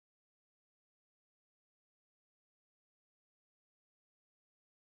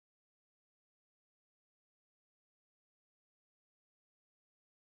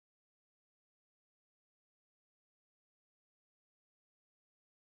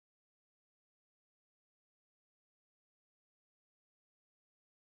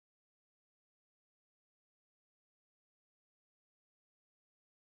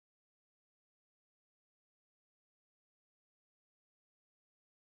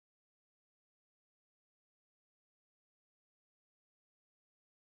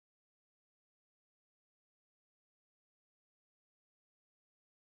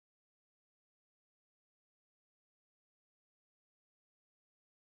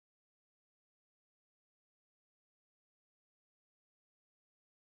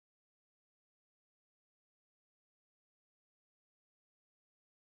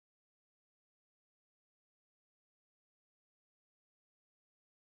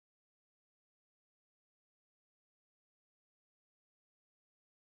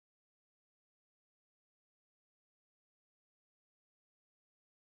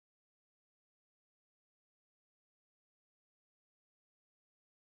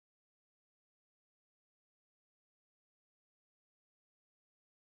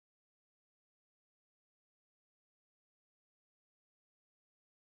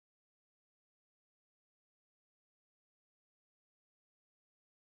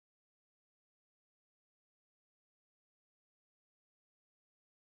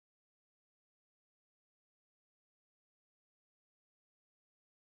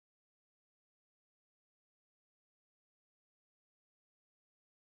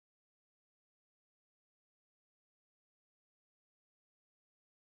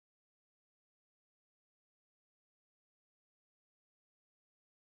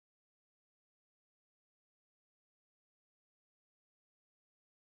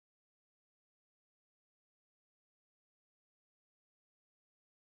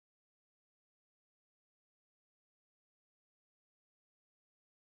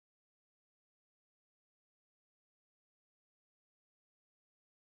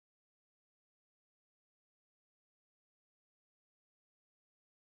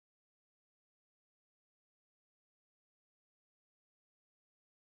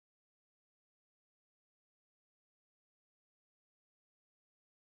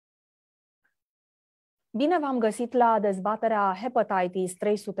Bine v-am găsit la dezbaterea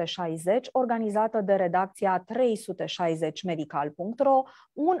Hepatitis360, organizată de redacția 360medical.ro,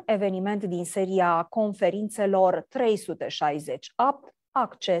 un eveniment din seria conferințelor 360 apt,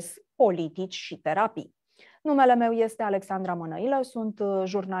 acces, politici și terapii. Numele meu este Alexandra Mănăilă, sunt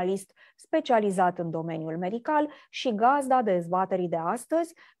jurnalist specializat în domeniul medical și gazda dezbaterii de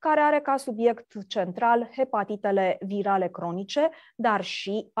astăzi, care are ca subiect central hepatitele virale cronice, dar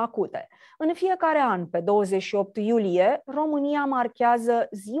și acute. În fiecare an, pe 28 iulie, România marchează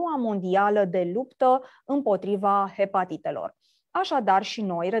Ziua Mondială de Luptă împotriva hepatitelor. Așadar și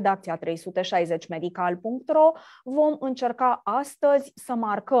noi, redacția 360medical.ro, vom încerca astăzi să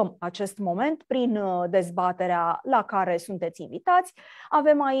marcăm acest moment prin dezbaterea la care sunteți invitați.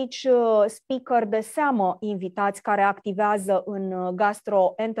 Avem aici speaker de seamă invitați care activează în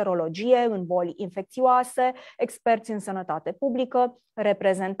gastroenterologie, în boli infecțioase, experți în sănătate publică,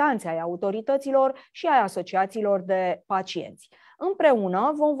 reprezentanți ai autorităților și ai asociațiilor de pacienți.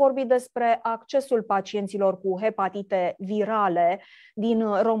 Împreună vom vorbi despre accesul pacienților cu hepatite virale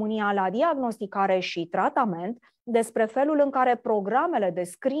din România la diagnosticare și tratament, despre felul în care programele de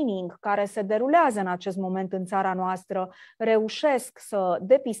screening care se derulează în acest moment în țara noastră reușesc să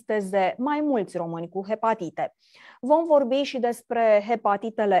depisteze mai mulți români cu hepatite. Vom vorbi și despre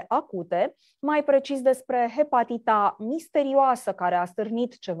hepatitele acute, mai precis despre hepatita misterioasă care a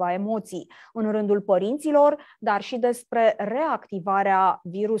stârnit ceva emoții în rândul părinților, dar și despre reactivarea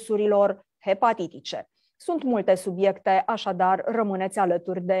virusurilor hepatitice. Sunt multe subiecte, așadar rămâneți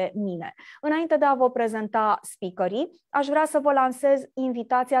alături de mine. Înainte de a vă prezenta speakerii, aș vrea să vă lansez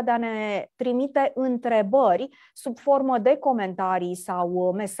invitația de a ne trimite întrebări sub formă de comentarii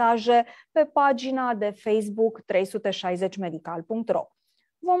sau mesaje pe pagina de Facebook 360medical.ro.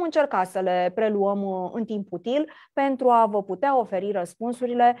 Vom încerca să le preluăm în timp util pentru a vă putea oferi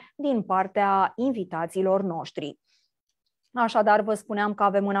răspunsurile din partea invitaților noștri. Așadar, vă spuneam că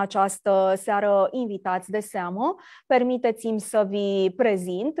avem în această seară invitați de seamă. Permiteți-mi să vi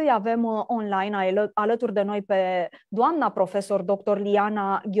prezint. Îi avem online alături de noi pe doamna profesor dr.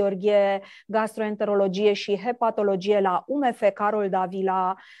 Liana Gheorghe, gastroenterologie și hepatologie la UMF Carol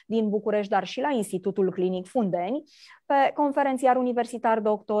Davila din București, dar și la Institutul Clinic Fundeni, pe conferențiar universitar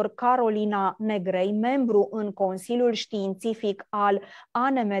dr. Carolina Negrei, membru în Consiliul Științific al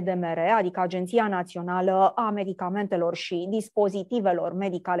ANMDMR, adică Agenția Națională a Medicamentelor și Dispozitivelor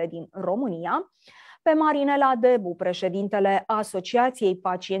Medicale din România, pe Marinela Debu, președintele Asociației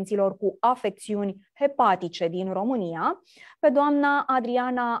Pacienților cu Afecțiuni Hepatice din România, pe doamna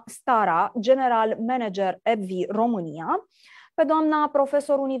Adriana Stara, general manager EBVI România, pe doamna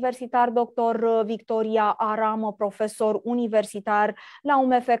profesor universitar dr. Victoria Aramă, profesor universitar la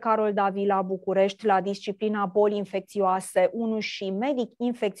UMF Carol Davila București la disciplina boli infecțioase 1 și medic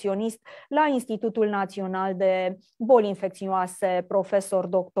infecționist la Institutul Național de Boli Infecțioase, profesor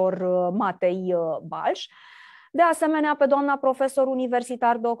dr. Matei Balș. De asemenea, pe doamna profesor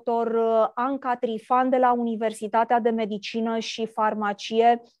universitar dr. Anca Trifan de la Universitatea de Medicină și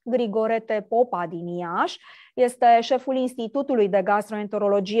Farmacie Grigorete Popa din Iași. Este șeful Institutului de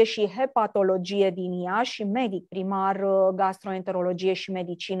Gastroenterologie și Hepatologie din Iași și medic primar gastroenterologie și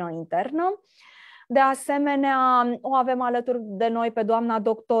medicină internă. De asemenea, o avem alături de noi pe doamna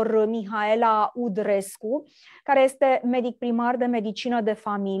dr. Mihaela Udrescu, care este medic primar de medicină de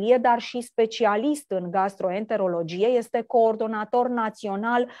familie, dar și specialist în gastroenterologie. Este coordonator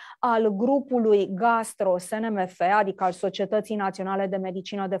național al grupului Gastro-SNMF, adică al Societății Naționale de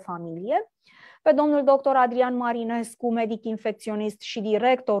Medicină de Familie. Pe domnul dr. Adrian Marinescu, medic infecționist și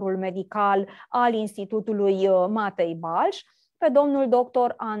directorul medical al Institutului Matei Balș, pe domnul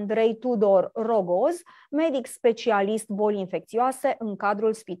dr. Andrei Tudor Rogoz, medic specialist boli infecțioase în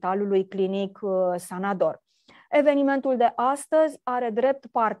cadrul Spitalului Clinic Sanador. Evenimentul de astăzi are drept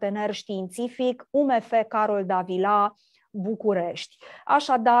partener științific UMF Carol Davila București.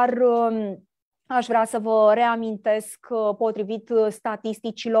 Așadar, aș vrea să vă reamintesc că, potrivit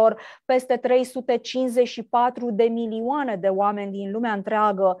statisticilor, peste 354 de milioane de oameni din lumea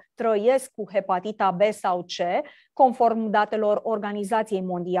întreagă trăiesc cu hepatita B sau C, conform datelor Organizației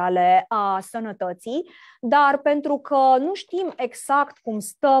Mondiale a Sănătății, dar pentru că nu știm exact cum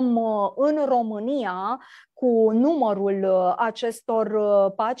stăm în România cu numărul acestor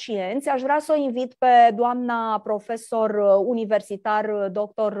pacienți, aș vrea să o invit pe doamna profesor universitar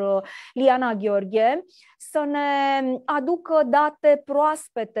dr. Liana Gheorghe să ne aducă date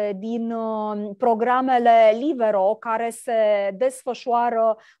proaspete din programele Livero care se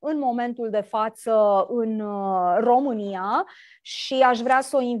desfășoară în momentul de față în România și aș vrea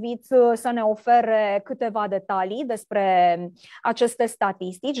să o invit să ne ofere câteva detalii despre aceste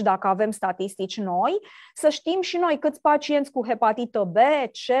statistici, dacă avem statistici noi, să știm și noi câți pacienți cu hepatită B,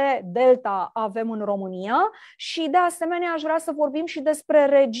 C, Delta avem în România și de asemenea aș vrea să vorbim și despre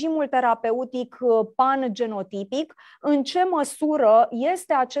regimul terapeutic pan-genotipic, în ce măsură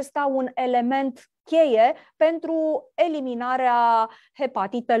este acesta un element cheie pentru eliminarea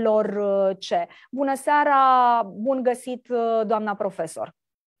hepatitelor C. Bună seara, bun găsit, doamna profesor.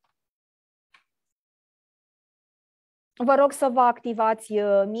 Vă rog să vă activați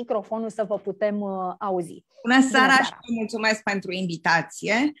microfonul să vă putem auzi. Bună seara și vă mulțumesc pentru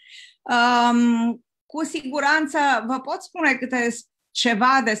invitație. Cu siguranță vă pot spune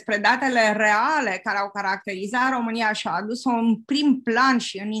ceva despre datele reale care au caracterizat România și au adus-o în prim plan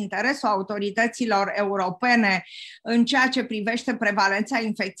și în interesul autorităților europene în ceea ce privește prevalența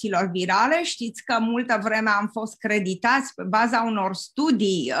infecțiilor virale. Știți că multă vreme am fost creditați pe baza unor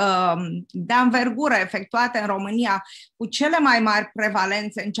studii de anvergură efectuate în România cu cele mai mari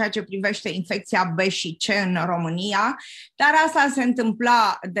prevalențe în ceea ce privește infecția B și C în România, dar asta se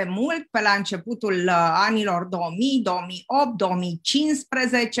întâmpla de mult, pe la începutul anilor 2000, 2008, 2005,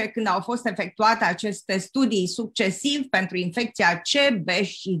 când au fost efectuate aceste studii succesiv pentru infecția C, B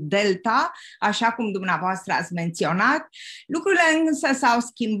și Delta, așa cum dumneavoastră ați menționat. Lucrurile însă s-au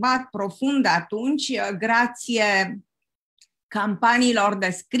schimbat profund atunci, grație campaniilor de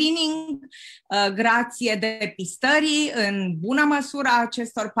screening, grație depistării în bună măsură a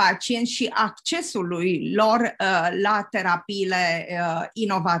acestor pacienți și accesului lor la terapiile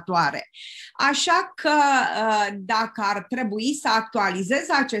inovatoare. Așa că dacă ar trebui să actualizez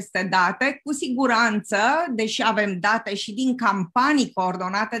aceste date, cu siguranță, deși avem date și din campanii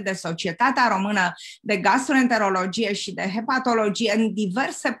coordonate de Societatea Română de Gastroenterologie și de Hepatologie în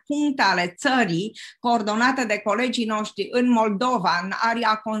diverse puncte ale țării, coordonate de colegii noștri în Moldova, în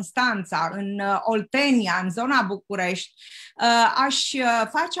Area Constanța, în Oltenia, în zona București, aș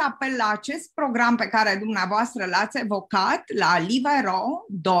face apel la acest program pe care dumneavoastră l-ați evocat, la Livero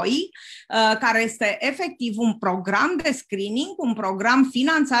 2, care este efectiv un program de screening, un program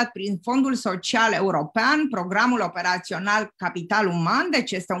finanțat prin Fondul Social European, programul operațional Capital Uman,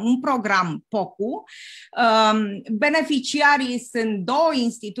 deci este un program POCU. Beneficiarii sunt două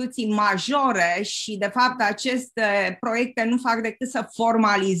instituții majore și, de fapt, aceste proiecte nu fac decât să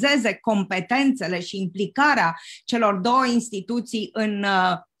formalizeze competențele și implicarea celor două instituții în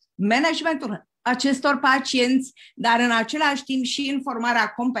managementul acestor pacienți, dar în același timp și în formarea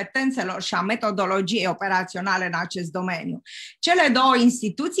competențelor și a metodologiei operaționale în acest domeniu. Cele două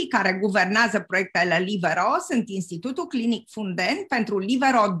instituții care guvernează proiectele Livero sunt Institutul Clinic Fundeni pentru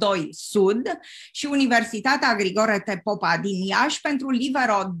Livero 2 Sud și Universitatea Grigore T. Popa din Iași pentru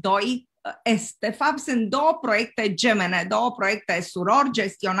Livero 2 Est. De fapt, sunt două proiecte gemene, două proiecte surori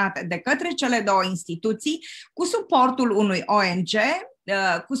gestionate de către cele două instituții cu suportul unui ONG,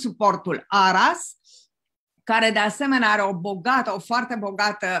 cu suportul ARAS, care de asemenea are o foarte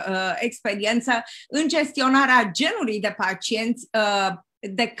bogată experiență în gestionarea genului de pacienți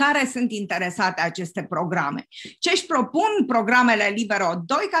de care sunt interesate aceste programe. Ce își propun programele Livero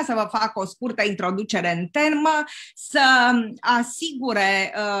 2, ca să vă fac o scurtă introducere în temă, să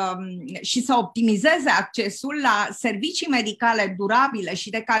asigure și să optimizeze accesul la servicii medicale durabile și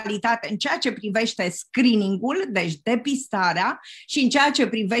de calitate în ceea ce privește screeningul, deci depistarea, și în ceea ce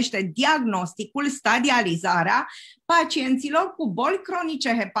privește diagnosticul, stadializarea pacienților cu boli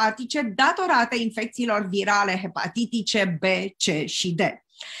cronice hepatice datorate infecțiilor virale hepatitice B, C și D.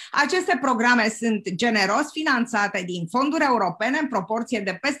 Aceste programe sunt generos finanțate din fonduri europene în proporție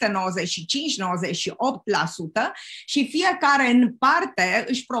de peste 95-98% și fiecare în parte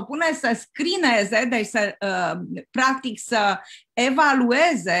își propune să screeneze, deci practic să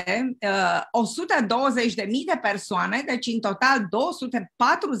evalueze 120.000 de persoane, deci în total 240.000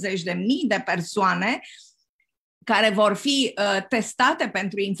 de persoane care vor fi testate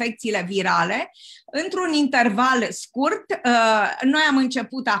pentru infecțiile virale într-un interval scurt. Noi am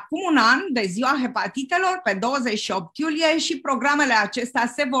început acum un an de ziua hepatitelor pe 28 iulie și programele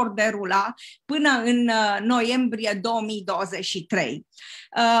acestea se vor derula până în noiembrie 2023.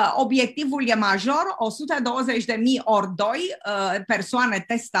 Obiectivul e major, 120.000 ori 2 persoane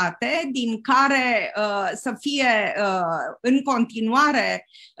testate, din care să fie în continuare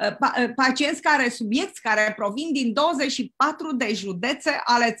pacienți subiecti care provin din 24 de județe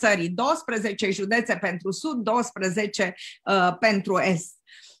ale țării, 12 județe pentru Sud, 12 pentru Est.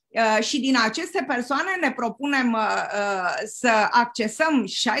 Și din aceste persoane ne propunem să accesăm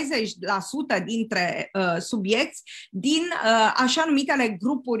 60% dintre subiecți din așa numitele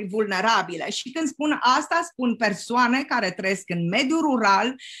grupuri vulnerabile. Și când spun asta, spun persoane care trăiesc în mediul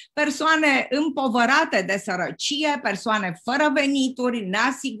rural, persoane împovărate de sărăcie, persoane fără venituri,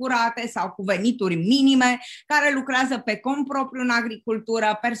 neasigurate sau cu venituri minime, care lucrează pe cont propriu în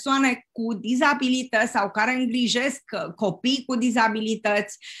agricultură, persoane cu dizabilități sau care îngrijesc copii cu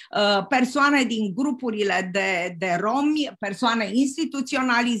dizabilități, persoane din grupurile de romi, persoane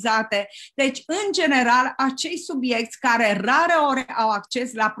instituționalizate. Deci, în general, acei subiecti care rare ori au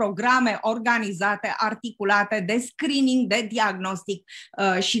acces la programe organizate, articulate de screening, de diagnostic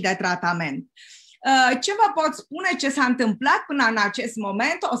și de tratament. Ce vă pot spune ce s-a întâmplat până în acest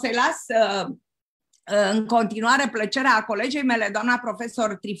moment? O să-i las în continuare plăcerea colegei mele, doamna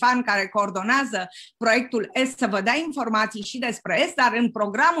profesor Trifan, care coordonează proiectul S, să vă dea informații și despre S, dar în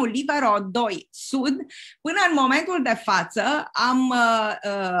programul Libero 2 Sud, până în momentul de față, am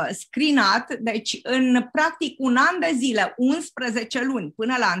screenat, deci în practic un an de zile, 11 luni,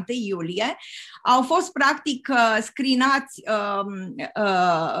 până la 1 iulie, au fost practic screenați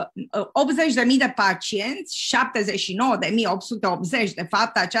 80.000 de pacienți, 79.880, de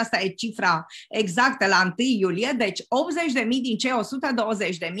fapt, aceasta e cifra exactă la 1 iulie, deci 80.000 din cei 120.000,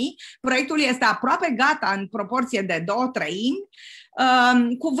 proiectul este aproape gata în proporție de 2/3,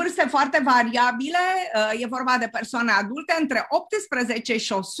 cu vârste foarte variabile, e vorba de persoane adulte între 18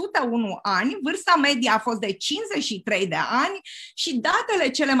 și 101 ani, vârsta medie a fost de 53 de ani și datele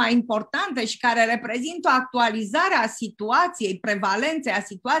cele mai importante și care reprezintă o actualizare a situației, prevalenței, a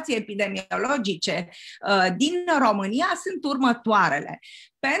situației epidemiologice din România sunt următoarele.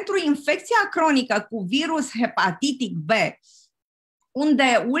 Pentru infecția cronică cu virus hepatitic B,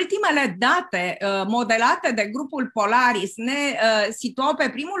 unde ultimele date modelate de grupul Polaris ne situau pe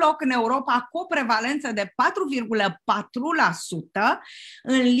primul loc în Europa cu o prevalență de 4,4%,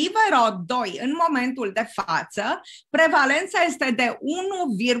 în Libero 2, în momentul de față, prevalența este de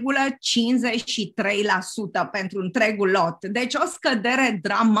 1,53% pentru întregul lot. Deci o scădere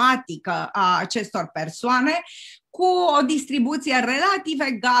dramatică a acestor persoane, cu o distribuție relativ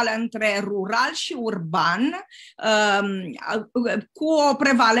egală între rural și urban, cu o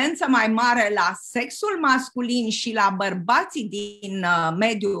prevalență mai mare la sexul masculin și la bărbații din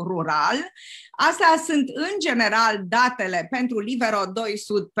mediul rural. Astea sunt în general datele pentru Libero 2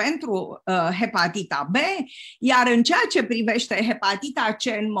 Sud pentru hepatita B, iar în ceea ce privește hepatita C,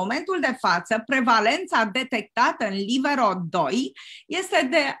 în momentul de față, prevalența detectată în Libero 2 este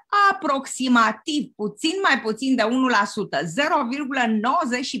de aproximativ, mai puțin de 1%,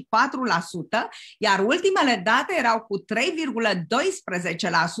 0,94%, iar ultimele date erau cu 3,12%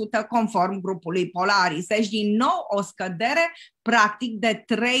 conform grupului Polaris. Deci, din nou, o scădere practic de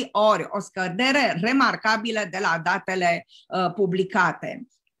 3 ori, o scădere remarcabilă de la datele publicate.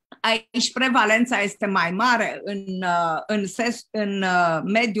 Aici prevalența este mai mare în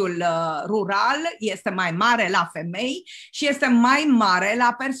mediul rural, este mai mare la femei și este mai mare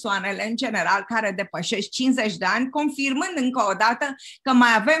la persoanele în general care depășesc 50 de ani, confirmând încă o dată că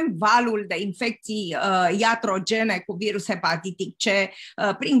mai avem valul de infecții iatrogene cu virus hepatitic C,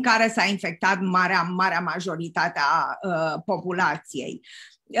 prin care s-a infectat marea majoritate a populației.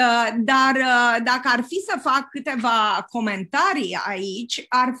 Dar dacă ar fi să fac câteva comentarii aici,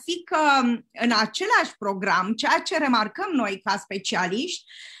 ar fi că în același program, ceea ce remarcăm noi ca specialiști,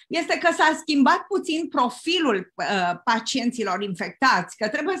 este că s-a schimbat puțin profilul pacienților infectați, că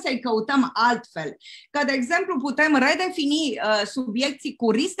trebuie să-i căutăm altfel. Că, de exemplu, putem redefini subiecții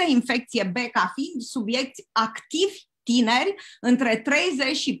cu risc de infecție B ca fiind subiecți activi, tineri, între 39-45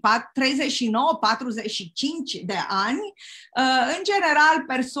 de ani, în general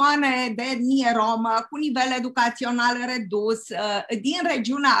persoane de etnie romă, cu nivel educațional redus, din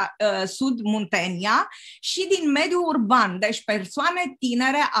regiunea Sud-Muntenia și din mediul urban, deci persoane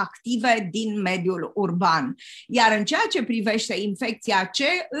tinere active din mediul urban. Iar în ceea ce privește infecția C,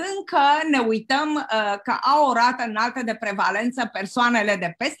 încă ne uităm că au o rată înaltă de prevalență persoanele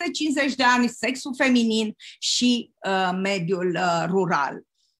de peste 50 de ani, sexul feminin și mediul rural.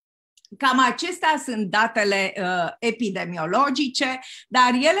 Cam acestea sunt datele epidemiologice,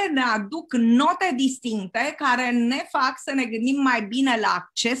 dar ele ne aduc note distincte care ne fac să ne gândim mai bine la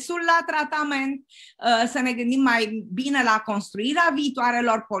accesul la tratament, să ne gândim mai bine la construirea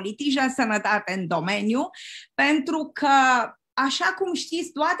viitoarelor politici de sănătate în domeniu, pentru că, așa cum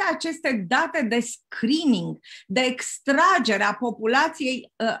știți, toate aceste date de screening, de extragere a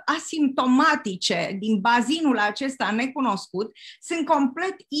populației asimptomatice din bazinul acesta necunoscut, sunt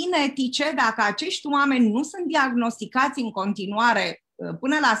complet inetice dacă acești oameni nu sunt diagnosticați în continuare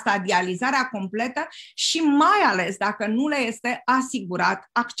până la stadializarea completă și mai ales dacă nu le este asigurat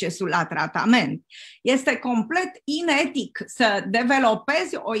accesul la tratament. Este complet inetic să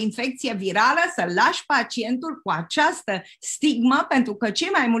developezi o infecție virală, să lași pacientul cu această stigmă, pentru că cei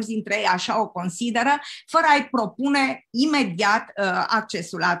mai mulți dintre ei așa o consideră, fără a-i propune imediat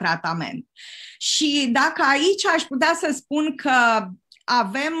accesul la tratament. Și dacă aici aș putea să spun că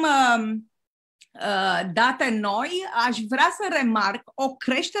avem date noi, aș vrea să remarc o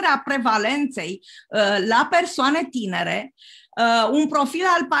creștere a prevalenței la persoane tinere, un profil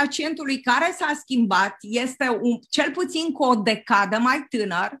al pacientului care s-a schimbat, este cel puțin cu o decadă mai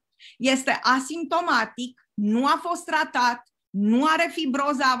tânăr, este asimptomatic, nu a fost tratat, nu are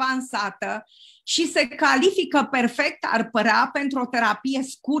fibroză avansată și se califică perfect, ar părea, pentru o terapie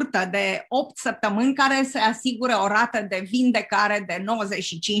scurtă de 8 săptămâni care să asigure o rată de vindecare de 95-98%.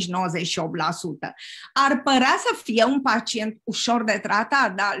 Ar părea să fie un pacient ușor de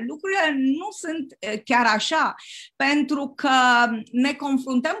tratat, dar lucrurile nu sunt chiar așa, pentru că ne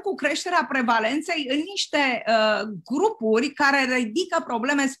confruntăm cu creșterea prevalenței în niște grupuri care ridică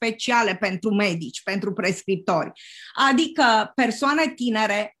probleme speciale pentru medici, pentru prescriptori, adică persoane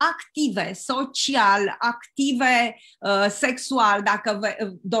tinere, active, social, active sexual, dacă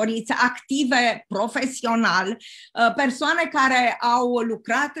doriți, active profesional, persoane care au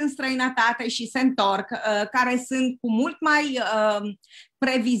lucrat în străinătate și se întorc, care sunt cu mult mai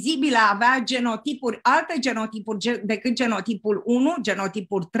previzibile a avea genotipuri, alte genotipuri decât genotipul 1,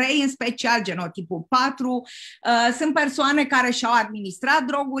 genotipul 3 în special, genotipul 4. Sunt persoane care și-au administrat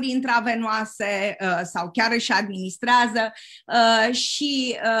droguri intravenoase sau chiar își administrează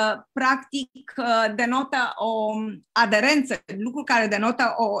și practic denotă o aderență, lucru care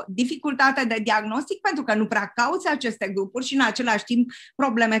denotă o dificultate de diagnostic pentru că nu prea cauți aceste grupuri și în același timp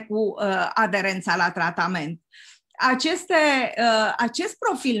probleme cu aderența la tratament. Acest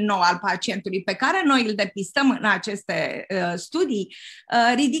profil nou al pacientului pe care noi îl depistăm în aceste studii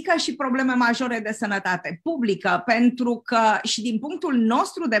ridică și probleme majore de sănătate publică, pentru că și din punctul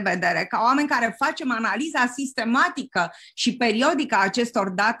nostru de vedere, ca oameni care facem analiza sistematică și periodică a acestor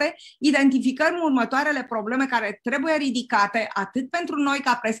date, identificăm următoarele probleme care trebuie ridicate atât pentru noi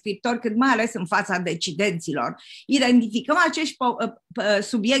ca prescriptori, cât mai ales în fața decidenților. Identificăm acești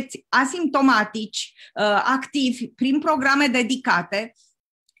subiecti asimptomatici, activi, prin programe dedicate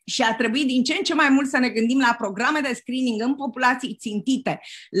și ar trebui din ce în ce mai mult să ne gândim la programe de screening în populații țintite,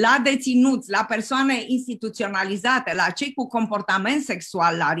 la deținuți, la persoane instituționalizate, la cei cu comportament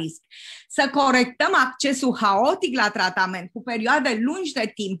sexual la risc. Să corectăm accesul haotic la tratament cu perioade lungi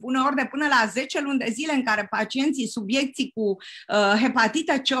de timp, uneori de până la 10 luni de zile în care pacienții subiecții cu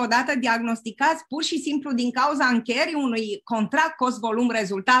hepatită C odată diagnosticați pur și simplu din cauza încheierii unui contract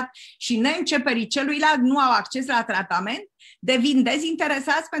cost-volum-rezultat și neînceperii celuilalt nu au acces la tratament, devin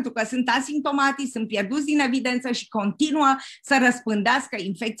dezinteresați pentru că sunt asimptomatici, sunt pierduți din evidență și continuă să răspândească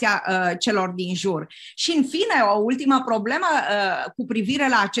infecția celor din jur. Și în fine, o ultimă problemă cu privire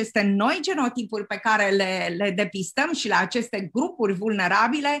la aceste noi genotipuri pe care le depistăm și la aceste grupuri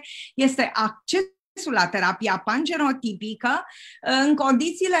vulnerabile este accesul la terapia pangenotipică în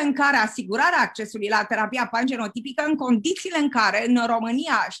condițiile în care asigurarea accesului la terapia pangenotipică în condițiile în care în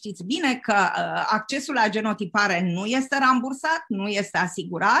România știți bine că accesul la genotipare nu este rambursat, nu este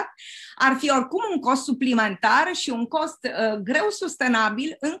asigurat, ar fi oricum un cost suplimentar și un cost greu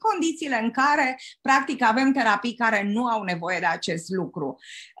sustenabil în condițiile în care practic avem terapii care nu au nevoie de acest lucru.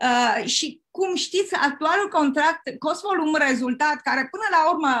 Și cum știți, actualul contract cost-volum-rezultat, care până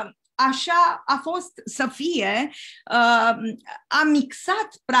la urmă așa a fost să fie, a mixat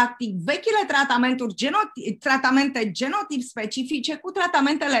practic vechile tratamente genotip specifice cu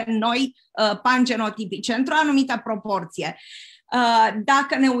tratamentele noi pangenotipice într-o anumită proporție.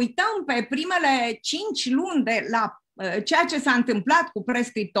 Dacă ne uităm pe primele 5 luni de la ceea ce s-a întâmplat cu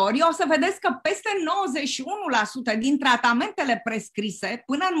prescriptorii, o să vedeți că peste 91% din tratamentele prescrise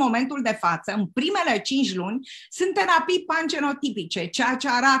până în momentul de față, în primele 5 luni, sunt terapii pangenotipice, ceea ce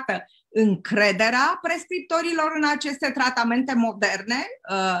arată încrederea prescriptorilor în aceste tratamente moderne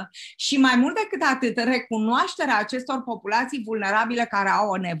și mai mult decât atât, recunoașterea acestor populații vulnerabile care au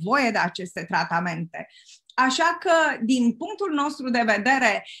o nevoie de aceste tratamente. Așa că, din punctul nostru de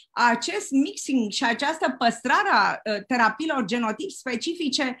vedere, acest mixing și această păstrare a terapiilor genotip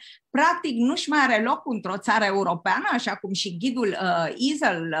specifice practic nu-și mai are loc într-o țară europeană, așa cum și ghidul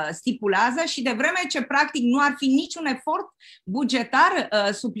ISL stipulează, și de vreme ce practic nu ar fi niciun efort bugetar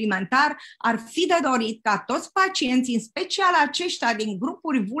suplimentar, ar fi de dorit ca toți pacienții, în special aceștia din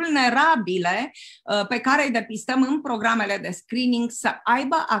grupuri vulnerabile pe care îi depistăm în programele de screening, să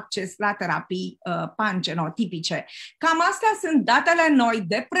aibă acces la terapii pangenotipice. Cam astea sunt datele noi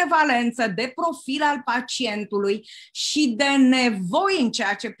de prevalență, de profil al pacientului și de nevoi în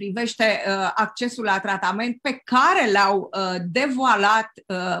ceea ce privește accesul la tratament pe care le-au devoalat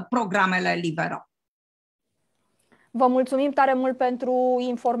programele Libero. Vă mulțumim tare mult pentru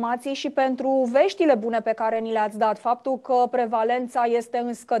informații și pentru veștile bune pe care ni le-ați dat. Faptul că prevalența este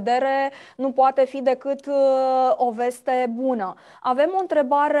în scădere nu poate fi decât o veste bună. Avem o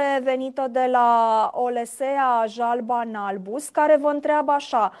întrebare venită de la Olesea Jalban-Albus, care vă întreabă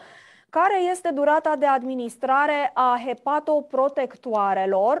așa: care este durata de administrare a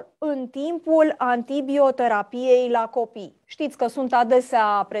hepatoprotectoarelor în timpul antibioterapiei la copii? Știți că sunt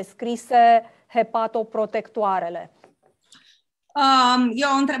adesea prescrise hepatoprotectoarele. E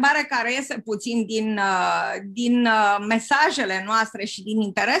o întrebare care iese puțin din mesajele noastre și din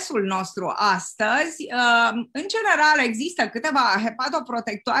interesul nostru astăzi. În general, există câteva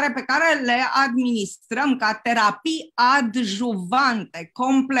hepatoprotectoare pe care le administrăm ca terapii adjuvante,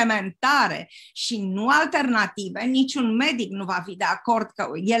 complementare și nu alternative. Niciun medic nu va fi de acord că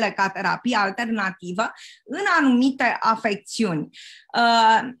ele ca terapie alternativă în anumite afecțiuni.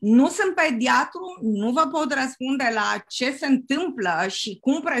 Nu sunt pediatru, nu vă pot răspunde la ce se întâmplă și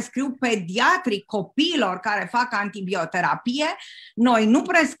cum prescriu pediatrii copiilor care fac antibioterapie. Noi nu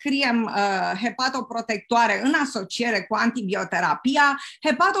prescriem hepatoprotectoare în asociere cu antibioterapia.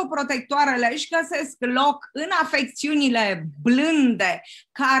 Hepatoprotectoarele își găsesc loc în afecțiunile blânde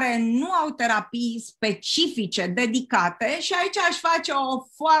care nu au terapii specifice dedicate și aici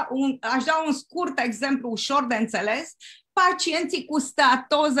aș da un scurt exemplu ușor de înțeles. Pacienții cu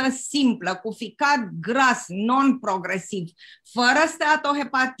steatoză simplă, cu ficat gras, non-progresiv, fără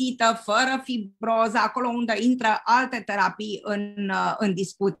steatohepatită, fără fibroză, acolo unde intră alte terapii în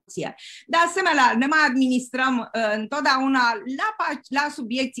discuție. De asemenea, ne mai administrăm întotdeauna la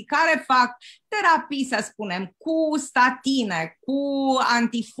subiecții care fac terapii, să spunem, cu statine, cu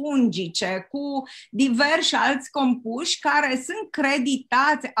antifungice, cu diversi alți compuși care sunt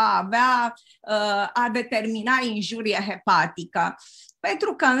creditați a determina injurie hepatică.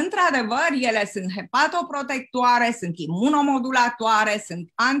 Pentru că, într-adevăr, ele sunt hepatoprotectoare, sunt imunomodulatoare,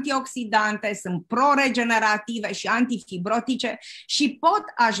 sunt antioxidante, sunt proregenerative și antifibrotice și pot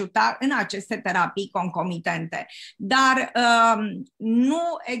ajuta în aceste terapii concomitente. Dar nu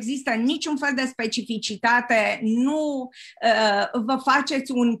există niciun fel de specificitate, nu vă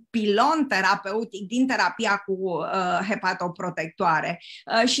faceți un pilon terapeutic din terapia cu hepatoprotectoare.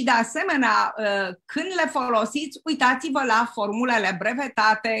 Și, de asemenea, când le folosiți, uitați-vă la formulele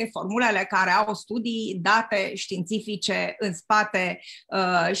brevetate, formulele care au studii, date științifice în spate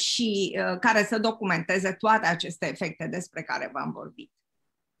și care să documenteze toate aceste efecte despre care v-am vorbit.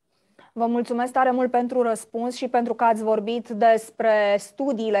 Vă mulțumesc tare mult pentru răspuns și pentru că ați vorbit despre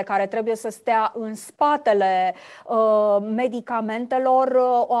studiile care trebuie să stea în spatele medicamentelor.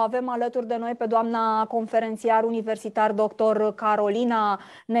 O avem alături de noi pe doamna conferențiar universitar dr. Carolina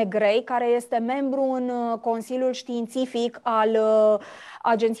Negrei, care este membru în Consiliul Științific al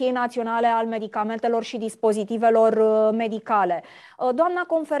Agenției Naționale al Medicamentelor și Dispozitivelor Medicale. Doamna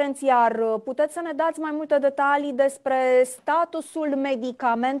conferențiar, puteți să ne dați mai multe detalii despre statusul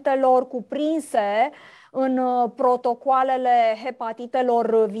medicamentelor cuprinse în protocoalele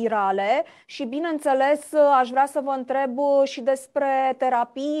hepatitelor virale și, bineînțeles, aș vrea să vă întreb și despre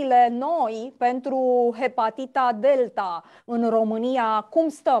terapiile noi pentru hepatita delta în România. Cum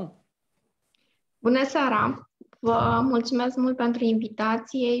stăm? Bună seara! Vă mulțumesc mult pentru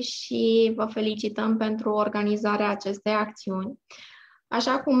invitație și vă felicităm pentru organizarea acestei acțiuni.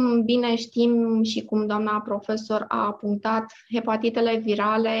 Așa cum bine știm și cum doamna profesor a punctat, hepatitele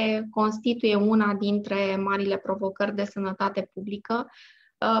virale constituie una dintre marile provocări de sănătate publică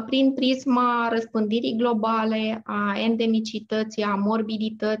prin prisma răspândirii globale, a endemicității, a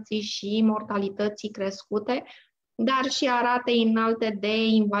morbidității și mortalității crescute, dar și a ratei înalte de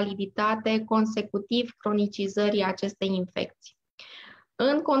invaliditate consecutiv cronicizării acestei infecții.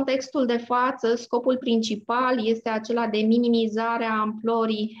 În contextul de față, scopul principal este acela de minimizare a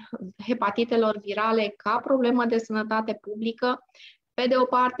amplorii hepatitelor virale ca problemă de sănătate publică, Pe de o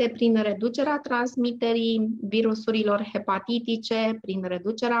parte, prin reducerea transmiterii virusurilor hepatitice, prin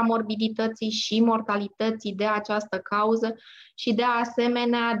reducerea morbidității și mortalității de această cauză și, de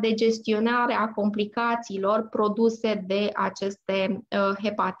asemenea, de gestionarea complicațiilor produse de aceste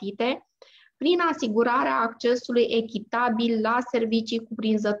hepatite, prin asigurarea accesului echitabil la servicii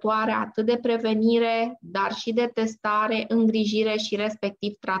cuprinzătoare atât de prevenire, dar și de testare, îngrijire și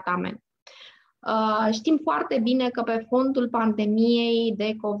respectiv tratament. Știm foarte bine că pe fondul pandemiei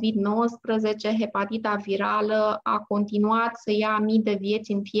de COVID-19, hepatita virală a continuat să ia mii de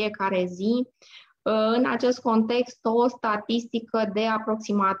vieți în fiecare zi. În acest context, o statistică de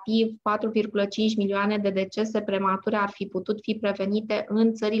aproximativ 4,5 milioane de decese premature ar fi putut fi prevenite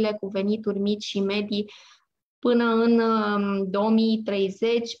în țările cu venituri mici și medii până în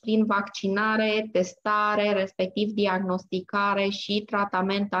 2030 prin vaccinare, testare, respectiv diagnosticare și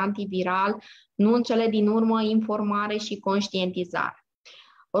tratament antiviral, nu în cele din urmă informare și conștientizare.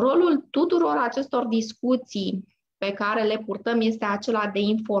 Rolul tuturor acestor discuții pe care le purtăm este acela de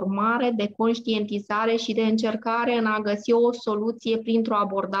informare, de conștientizare și de încercare în a găsi o soluție printr-o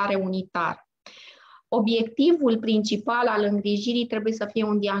abordare unitară. Obiectivul principal al îngrijirii trebuie să fie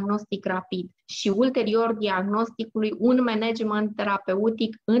un diagnostic rapid și ulterior diagnosticului un management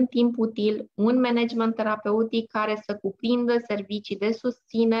terapeutic în timp util, un management terapeutic care să cuprindă servicii de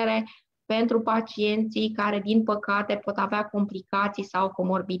susținere pentru pacienții care, din păcate, pot avea complicații sau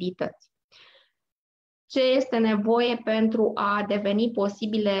comorbidități. Ce este nevoie pentru a deveni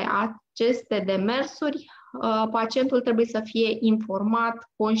posibile aceste demersuri? Pacientul trebuie să fie informat,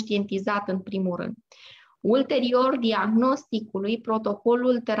 conștientizat în primul rând. Ulterior diagnosticului,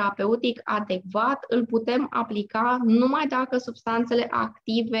 protocolul terapeutic adecvat îl putem aplica numai dacă substanțele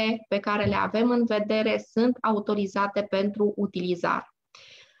active pe care le avem în vedere sunt autorizate pentru utilizare.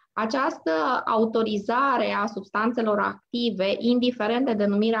 Această autorizare a substanțelor active, indiferent de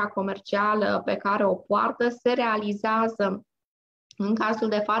denumirea comercială pe care o poartă, se realizează în cazul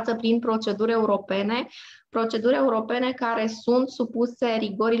de față prin proceduri europene care sunt supuse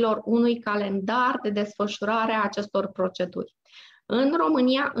rigorilor unui calendar de desfășurare a acestor proceduri. În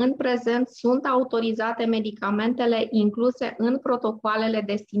România, în prezent, sunt autorizate medicamentele incluse în protocoalele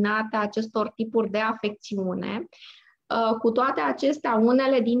destinate acestor tipuri de afecțiune. Cu toate acestea,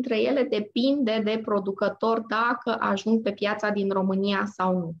 unele dintre ele depinde de producător dacă ajung pe piața din România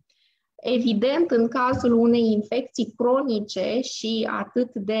sau nu. Evident, în cazul unei infecții cronice și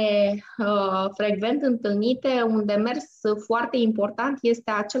atât de frecvent întâlnite, un demers foarte important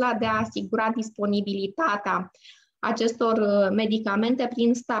este acela de a asigura disponibilitatea acestor medicamente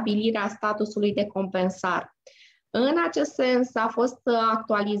prin stabilirea statusului de compensare. În acest sens a fost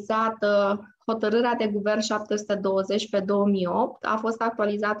actualizată hotărârea de guvern 720 pe 2008, a fost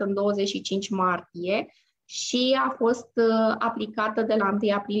actualizată în 25 martie și a fost aplicată de la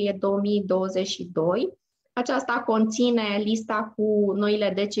 1 aprilie 2022. Aceasta conține lista cu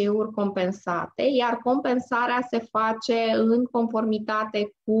noile DCI-uri compensate, iar compensarea se face în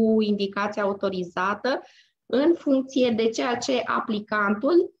conformitate cu indicația autorizată, în funcție de ceea ce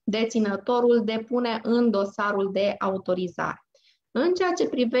aplicantul, deținătorul, depune în dosarul de autorizare. În ceea ce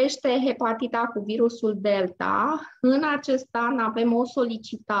privește hepatita cu virusul Delta, în acest an avem o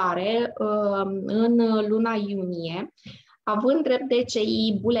solicitare în luna iunie, având drept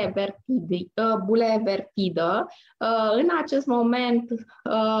DCI bulevertidă. În acest moment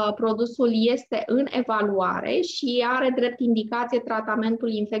produsul este în evaluare și are drept indicație tratamentul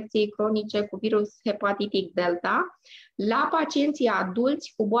infecției cronice cu virus hepatic Delta la pacienții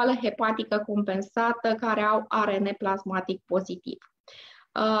adulți cu boală hepatică compensată care au ARN plasmatic pozitiv.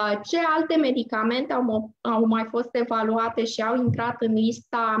 Ce alte medicamente au mai fost evaluate și au intrat în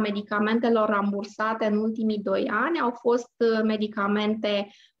lista medicamentelor rambursate în ultimii 2 ani? Au fost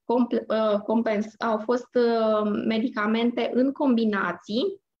medicamente în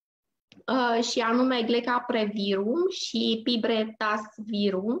combinații, și anume glecaprevirum și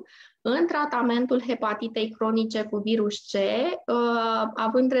pibretasvirum în tratamentul hepatitei cronice cu virus C,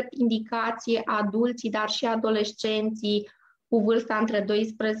 având drept indicație adulții, dar și adolescenții cu vârsta între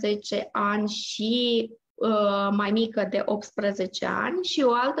 12 ani și mai mică de 18 ani, și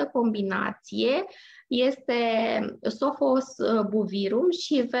o altă combinație este sofosbuvirum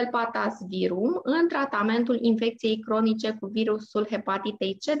și velpatasvirum în tratamentul infecției cronice cu virusul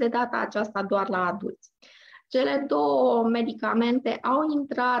hepatitei C, de data aceasta doar la adulți. Cele 2 medicamente au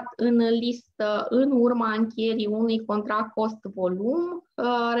intrat în listă în urma încheierii unui contract cost-volum,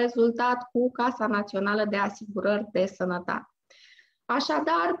 rezultat cu Casa Națională de Asigurări de Sănătate.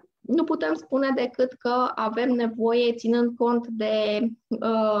 Așadar, nu putem spune decât că avem nevoie, ținând cont de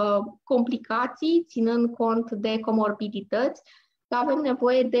complicații, ținând cont de comorbidități, că avem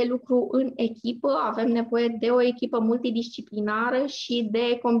nevoie de lucru în echipă, avem nevoie de o echipă multidisciplinară și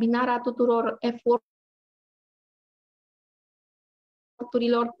de combinarea tuturor eforturilor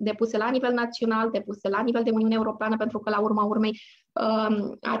depuse la nivel național, depuse la nivel de Uniune Europeană, pentru că, la urma urmei,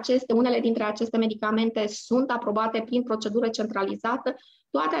 unele dintre aceste medicamente sunt aprobate prin procedură centralizată,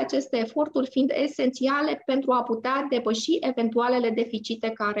 toate aceste eforturi fiind esențiale pentru a putea depăși eventualele deficite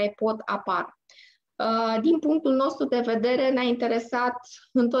care pot apărea. Din punctul nostru de vedere, ne-a interesat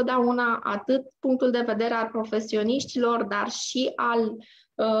întotdeauna atât punctul de vedere al profesioniștilor, dar și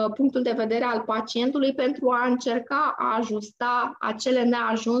punctul de vedere al pacientului, pentru a încerca a ajusta acele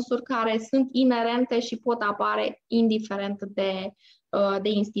neajunsuri care sunt inerente și pot apare indiferent de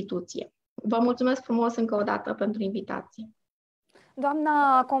instituție. Vă mulțumesc frumos încă o dată pentru invitație.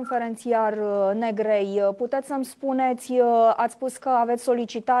 Doamna conferențiar Negrei, puteți să-mi spuneți, ați spus că aveți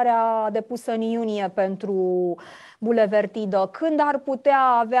solicitarea depusă în iunie pentru bulevertidă. Când ar putea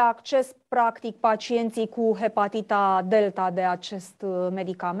avea acces, practic, pacienții cu hepatita delta de acest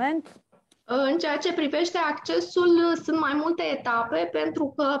medicament? În ceea ce privește accesul, sunt mai multe etape,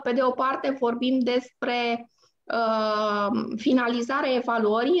 pentru că, pe de o parte, vorbim despre finalizarea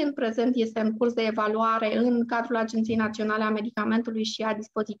evaluării. În prezent este în curs de evaluare în cadrul Agenției Naționale a Medicamentului și a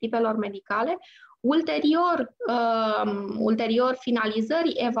Dispozitivelor Medicale. Ulterior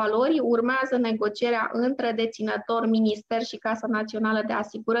finalizării evaluării, urmează negocierea între deținător, minister și Casa Națională de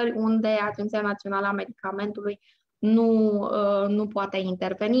Asigurări, unde Agenția Națională a Medicamentului nu poate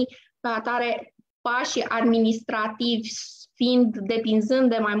interveni. Ca atare, pașii administrativi depinzând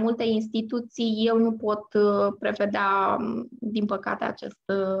de mai multe instituții, eu nu pot prevedea, din păcate,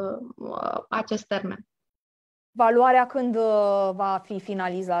 acest termen. Evaluarea când va fi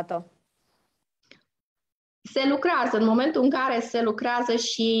finalizată? Se lucrează. În momentul în care se lucrează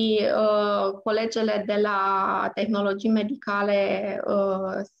și colegele de la tehnologii medicale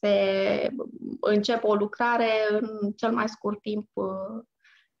încep o lucrare, în cel mai scurt timp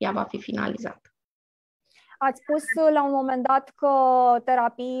ea va fi finalizată. Ați spus la un moment dat că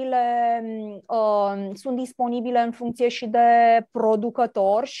terapiile sunt disponibile în funcție și de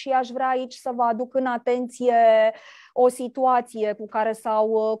producător și aș vrea aici să vă aduc în atenție o situație cu care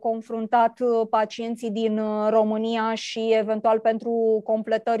s-au confruntat pacienții din România și eventual pentru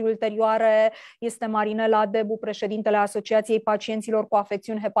completări ulterioare este Marinela Debu, președintele Asociației Pacienților cu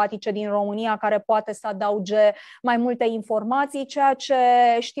Afecțiuni Hepatice din România, care poate să adauge mai multe informații. Ceea ce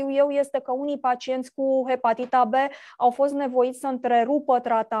știu eu este că unii pacienți cu hepatita B au fost nevoiți să întrerupă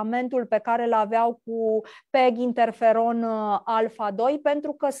tratamentul pe care îl aveau cu PEG interferon alfa 2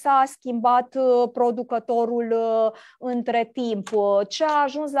 pentru că s-a schimbat producătorul între timp. Ce a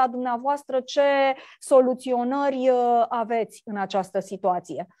ajuns la dumneavoastră? Ce soluționări aveți în această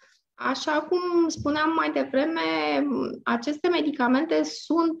situație? Așa cum spuneam mai devreme, aceste medicamente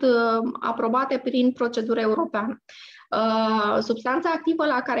sunt aprobate prin procedură europeană. Substanța activă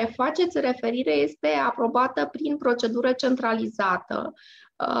la care faceți referire este aprobată prin procedură centralizată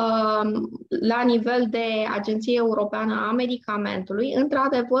la nivel de Agenție Europeană a Medicamentului.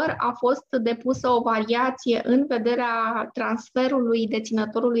 Într-adevăr, a fost depusă o variație în vederea transferului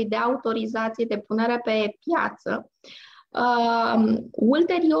deținătorului de autorizație de punere pe piață.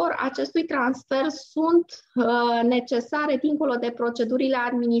 Ulterior acestui transfer sunt necesare, dincolo de procedurile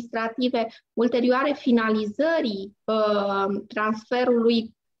administrative ulterioare finalizării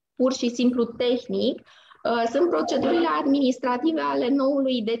transferului pur și simplu tehnic, sunt procedurile administrative ale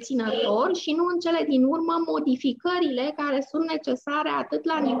noului deținător și nu în cele din urmă modificările care sunt necesare atât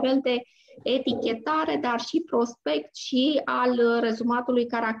la nivel de etichetare, dar și prospect și al rezumatului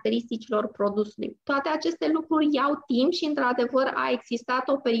caracteristicilor produsului. Toate aceste lucruri iau timp și, într-adevăr, a existat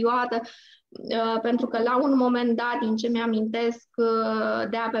o perioadă, pentru că la un moment dat, din ce mi-amintesc,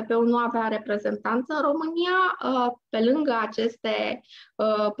 DAPP-ul nu avea reprezentanță în România, pe lângă aceste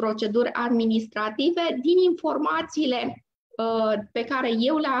proceduri administrative. Din informațiile pe care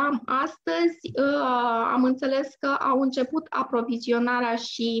eu le am astăzi, am înțeles că au început aprovizionarea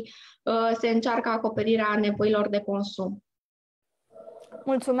și se încearcă acoperirea nevoilor de consum.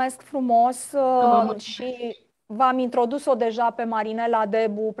 Mulțumesc frumos și v-am introdus-o deja pe Marinela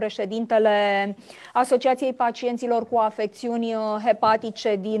Debu, președintele Asociației Pacienților cu Afecțiuni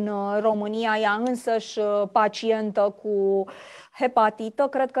Hepatice din România, ea însăși pacientă cu hepatită,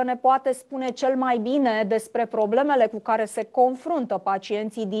 cred că ne poate spune cel mai bine despre problemele cu care se confruntă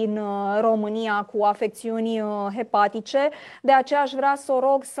pacienții din România cu afecțiuni hepatice. De aceea aș vrea să o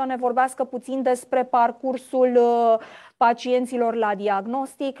rog să ne vorbească puțin despre parcursul pacienților la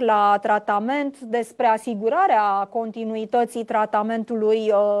diagnostic, la tratament, despre asigurarea continuității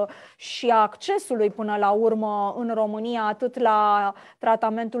tratamentului și a accesului până la urmă în România, atât la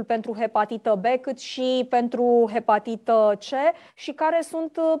tratamentul pentru hepatită B, cât și pentru hepatită C, și care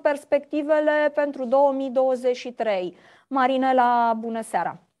sunt perspectivele pentru 2023. Marinela, bună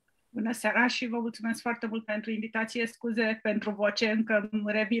seara! Bună seara și vă mulțumesc foarte mult pentru invitație. Scuze pentru voce, încă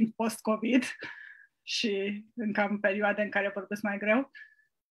revin post-COVID și încă am perioade în care vorbesc mai greu.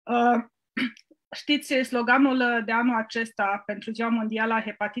 Știți, sloganul de anul acesta pentru Ziua Mondială a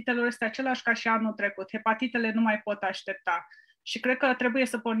Hepatitelor este același ca și anul trecut. Hepatitele nu mai pot aștepta. Și cred că trebuie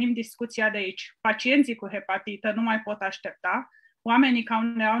să pornim discuția de aici. Pacienții cu hepatită nu mai pot aștepta. Oamenii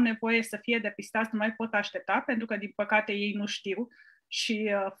care au nevoie să fie depistați nu mai pot aștepta, pentru că, din păcate, ei nu știu.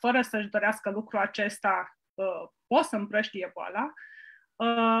 Și fără să-și dorească lucrul acesta, pot să împrăștie boala.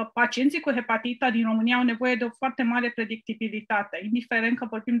 Pacienții cu hepatita din România au nevoie de o foarte mare predictibilitate, indiferent că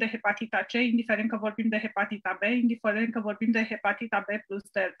vorbim de hepatita C, indiferent că vorbim de hepatita B, indiferent că vorbim de hepatita B plus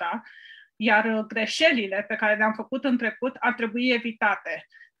delta, iar greșelile pe care le-am făcut în trecut ar trebui evitate.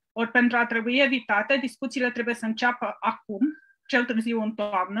 Ori pentru a trebui evitate, discuțiile trebuie să înceapă acum, cel târziu în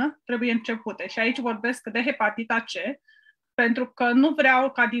toamnă, trebuie începute. Și aici vorbesc de hepatita C, pentru că nu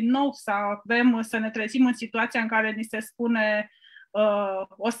vreau ca din nou să ne trezim în situația în care ni se spune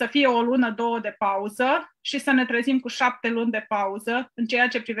o să fie o lună, două de pauză și să ne trezim cu 7 luni de pauză în ceea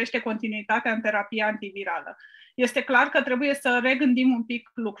ce privește continuitatea în terapia antivirală. Este clar că trebuie să regândim un pic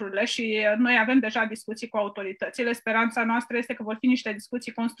lucrurile și noi avem deja discuții cu autoritățile. Speranța noastră este că vor fi niște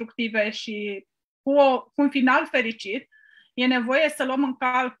discuții constructive și cu un final fericit. E nevoie să luăm în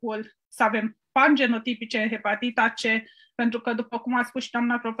calcul, să avem pangenotipice în hepatita C, pentru că, după cum a spus și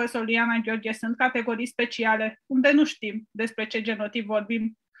doamna profesor Liana Gheorghe, sunt categorii speciale unde nu știm despre ce genotip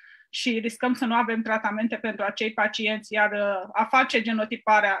vorbim și riscăm să nu avem tratamente pentru acei pacienți, iar a face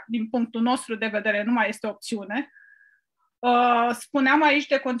genotiparea, din punctul nostru de vedere, nu mai este opțiune. Spuneam aici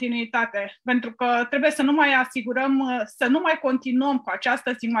de continuitate, pentru că trebuie să nu mai asigurăm, să nu mai continuăm cu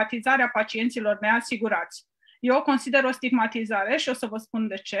această stigmatizare a pacienților neasigurați. Eu o consider o stigmatizare și o să vă spun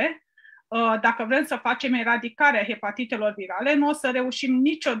de ce. Dacă vrem să facem eradicarea hepatitelor virale, nu o să reușim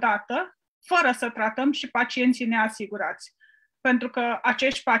niciodată fără să tratăm și pacienții neasigurați. Pentru că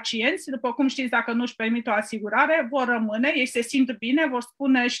acești pacienți, după cum știți, dacă nu își permit o asigurare, vor rămâne, ei se simt bine, vor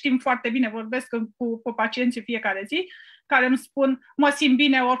spune, știm foarte bine, vorbesc cu pacienții fiecare zi, care îmi spun, mă simt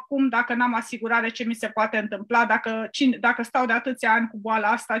bine oricum dacă n-am asigurare, ce mi se poate întâmpla, dacă stau de atâția ani cu boala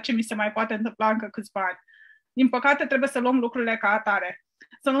asta, ce mi se mai poate întâmpla încă câțiva ani. Din păcate, trebuie să luăm lucrurile ca atare.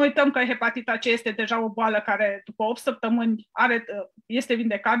 Să nu uităm că hepatita C este deja o boală care după 8 săptămâni este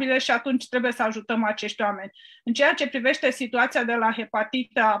vindecabilă și atunci trebuie să ajutăm acești oameni. În ceea ce privește situația de la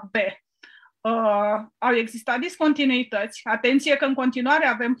hepatita B, au existat discontinuități. Atenție că în continuare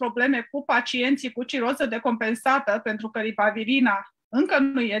avem probleme cu pacienții cu ciroză decompensată, pentru că ribavirina încă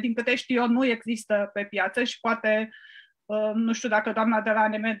nu e, din câte știu eu, nu există pe piață și poate, nu știu dacă doamna de la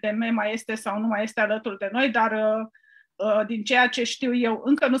NMDM mai este sau nu mai este alături de noi, dar din ceea ce știu eu,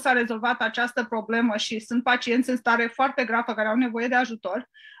 încă nu s-a rezolvat această problemă și sunt pacienți în stare foarte gravă care au nevoie de ajutor.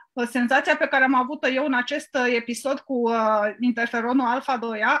 Senzația pe care am avut-o eu în acest episod cu interferonul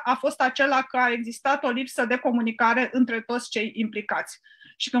alfa-2A a fost acela că a existat o lipsă de comunicare între toți cei implicați.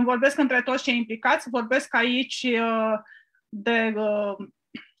 Și când vorbesc între toți cei implicați, vorbesc aici de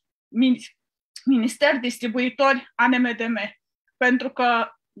minister, distribuitori, ANMDM, pentru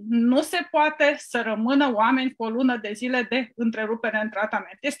că nu se poate să rămână oameni cu o lună de zile de întrerupere în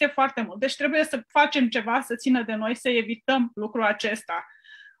tratament. Este foarte mult. Deci trebuie să facem ceva să țină de noi, să evităm lucrul acesta.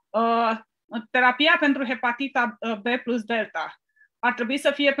 Terapia pentru hepatita B plus delta ar trebui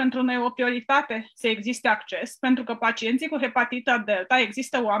să fie pentru noi o prioritate, să existe acces, pentru că pacienții cu hepatita delta,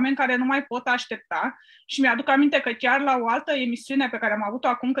 există oameni care nu mai pot aștepta și mi-aduc aminte că chiar la o altă emisiune pe care am avut-o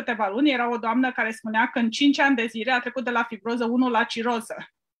acum câteva luni, era o doamnă care spunea că în 5 ani de zile a trecut de la fibroză 1 la ciroză.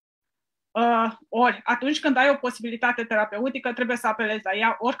 Ori, atunci când ai o posibilitate terapeutică, trebuie să apelezi la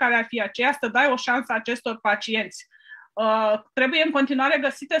ea, oricare ar fi aceea, să dai o șansă acestor pacienți. Trebuie în continuare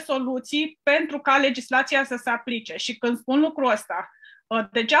găsite soluții pentru ca legislația să se aplice. Și când spun lucrul ăsta,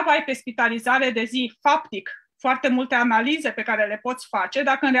 degeaba ai pe spitalizare de zi, faptic, foarte multe analize pe care le poți face,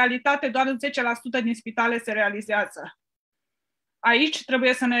 dacă în realitate doar în 10% din spitale se realizează. Aici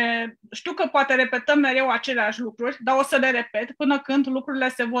trebuie să ne... Știu că poate repetăm mereu aceleași lucruri, dar o să le repet până când lucrurile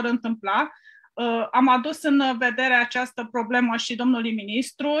se vor întâmpla. Am adus în vedere această problemă și domnului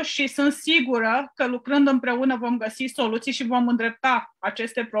ministru și sunt sigură că lucrând împreună vom găsi soluții și vom îndrepta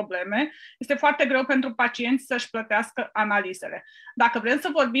aceste probleme. Este foarte greu pentru pacienți să-și plătească analizele. Dacă vrem să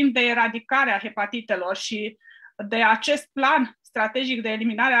vorbim de eradicarea hepatitelor și de acest plan strategic de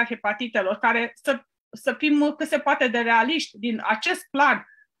eliminare a hepatitelor, care să fim cât se poate de realiști din acest plan,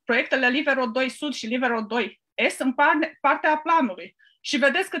 proiectele Livero 2 Sud și Livero 2 Est sunt partea planului. Și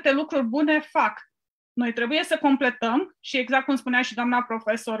vedeți câte lucruri bune fac. Noi trebuie să completăm și exact cum spunea și doamna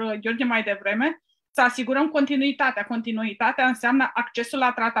profesor Gheorghe mai devreme, să asigurăm continuitatea. Continuitatea înseamnă accesul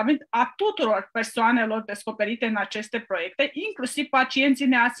la tratament a tuturor persoanelor descoperite în aceste proiecte, inclusiv pacienții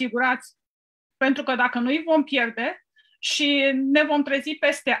neasigurați. Pentru că dacă nu îi vom pierde și ne vom trezi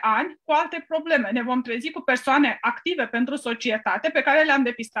peste ani cu alte probleme, ne vom trezi cu persoane active pentru societate pe care le-am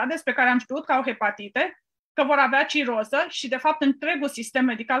depistat, despre care am știut că au hepatite, că vor avea ciroză și, de fapt, întregul sistem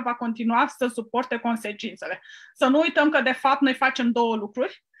medical va continua să suporte consecințele. Să nu uităm că, de fapt, noi facem două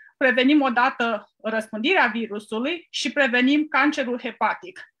lucruri. Prevenim odată răspândirea virusului și prevenim cancerul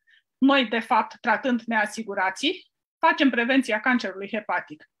hepatic. Noi, de fapt, tratând neasigurații, facem prevenția cancerului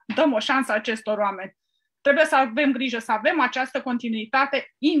hepatic. Dăm o șansă acestor oameni. Trebuie să avem grijă să avem această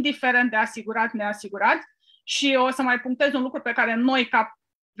continuitate, indiferent de asigurat, neasigurat. Și o să mai punctez un lucru pe care noi, ca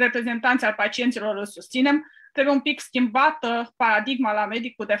reprezentanții al pacienților, îl susținem. Trebuie un pic schimbată paradigma la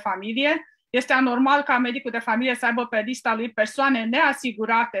medicul de familie. Este anormal ca medicul de familie să aibă pe lista lui persoane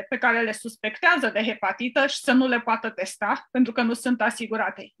neasigurate pe care le suspectează de hepatită și să nu le poată testa pentru că nu sunt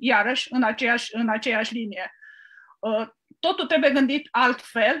asigurate. Iarăși, în aceeași linie. Totul trebuie gândit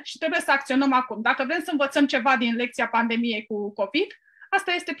altfel și trebuie să acționăm acum. Dacă vrem să învățăm ceva din lecția pandemiei cu COVID,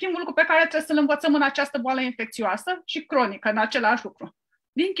 asta este primul lucru pe care trebuie să-l învățăm în această boală infecțioasă și cronică, în același lucru.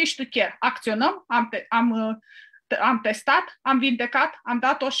 Linkage to care. Acționăm, am testat, am vindecat, am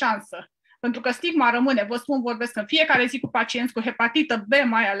dat o șansă. Pentru că stigma rămâne, vorbesc în fiecare zi cu pacienți cu hepatită B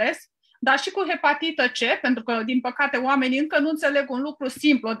mai ales, dar și cu hepatită C, pentru că, din păcate, oamenii încă nu înțeleg un lucru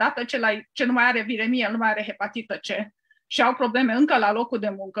simplu, odată ce nu mai are viremie, nu mai are hepatită C și au probleme încă la locul de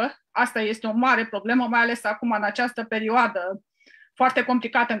muncă. Asta este o mare problemă, mai ales acum în această perioadă foarte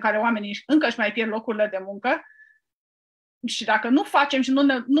complicată în care oamenii încă își mai pierd locurile de muncă. Și dacă nu facem și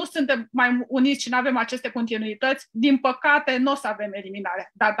nu suntem mai uniți și nu avem aceste continuități, din păcate nu o să avem eliminare.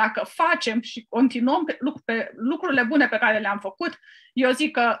 Dar dacă facem și continuăm pe lucrurile bune pe care le-am făcut, eu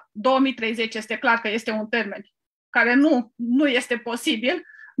zic că 2030 este clar că este un termen care nu este posibil,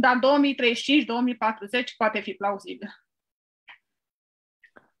 dar 2035-2040 poate fi plauzibil.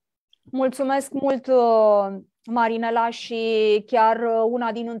 Mulțumesc mult, Marinela, și chiar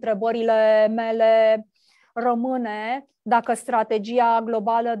una din întrebările mele rămâne dacă strategia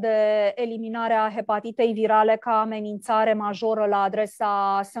globală de eliminare a hepatitei virale ca amenințare majoră la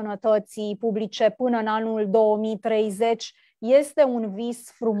adresa sănătății publice până în anul 2030 este un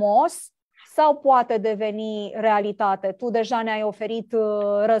vis frumos sau poate deveni realitate? Tu deja ne-ai oferit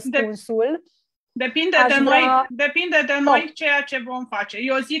răspunsul. Depinde de noi ceea ce vom face.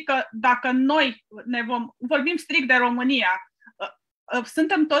 Eu zic că dacă noi vorbim strict de România,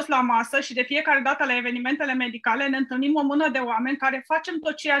 suntem toți la masă și de fiecare dată la evenimentele medicale ne întâlnim o mână de oameni care facem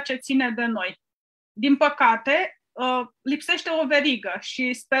tot ceea ce ține de noi. Din păcate, lipsește o verigă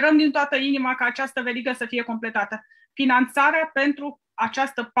și sperăm din toată inima ca această verigă să fie completată. Finanțarea pentru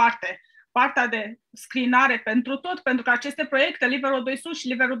această parte, partea de screenare pentru tot, pentru că aceste proiecte, Livero 2 Sud și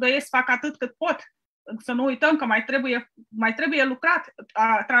Livero 2 Est, fac atât cât pot. Să nu uităm că mai trebuie lucrat.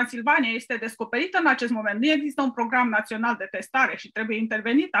 Transilvania este descoperită în acest moment. Nu există un program național de testare și trebuie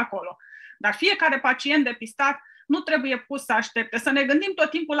intervenit acolo. Dar fiecare pacient depistat nu trebuie pus să aștepte. Să ne gândim tot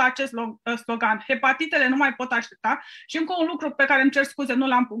timpul la acest slogan. Hepatitele nu mai pot aștepta. Și încă un lucru pe care îmi cer scuze, nu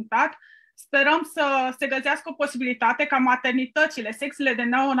l-am punctat. Sperăm să se găsească o posibilitate ca maternitățile, secțiile de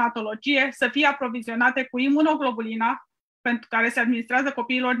neonatologie să fie aprovizionate cu imunoglobulina, pentru care se administrează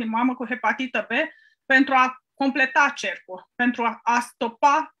copiilor din mamă cu hepatită B, pentru a completa cercul, pentru a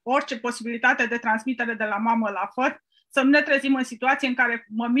stopa orice posibilitate de transmitere de la mamă la făt, să nu ne trezim în situații în care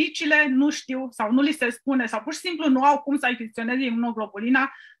mămicile nu știu sau nu li se spune sau pur și simplu nu au cum să achiziționeze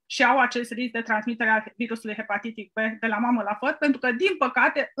imunoglobulina și au acest risc de transmitere a virusului hepatic B de la mamă la făt, pentru că, din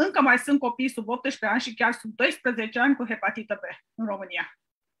păcate, încă mai sunt copii sub 18 ani și chiar sub 12 ani cu hepatită B în România.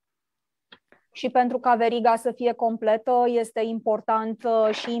 Și pentru ca veriga să fie completă, este important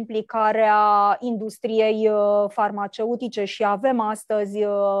și implicarea industriei farmaceutice și avem astăzi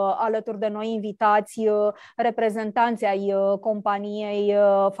alături de noi invitați reprezentanți ai companiei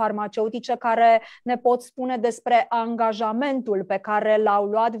farmaceutice care ne pot spune despre angajamentul pe care l-au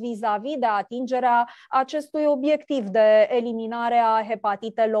luat vis-a-vis de atingerea acestui obiectiv de eliminare a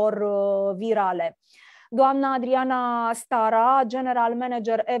hepatitelor virale. Doamna Adriana Stara, General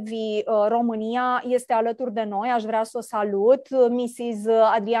Manager EVI România, este alături de noi. Aș vrea să o salut. Mrs.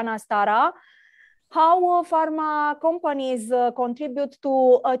 Adriana Stara, how pharma companies contribute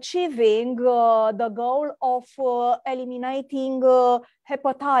to achieving the goal of eliminating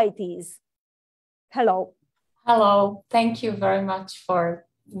hepatitis? Hello. Hello. Thank you very much for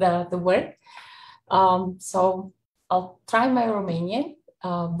the word. So I'll try my Romanian.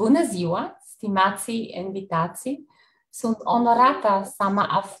 Bună ziua! Stimații invitații, sunt onorată să mă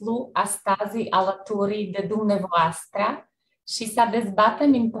aflu astăzi alături de dumneavoastră și să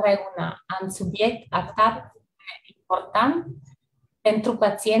dezbatem împreună un subiect atât de important pentru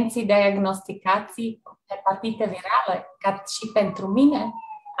pacienții diagnosticați cu hepatite virale, cât și pentru mine,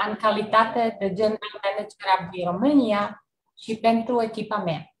 în calitate de General Manager a România și pentru echipa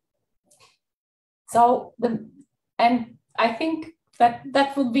mea. I think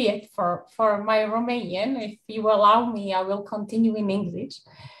that would be it for my Romanian. If you allow me, I will continue in English.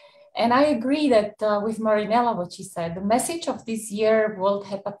 And I agree that with Marinella, what she said, the message of this year, World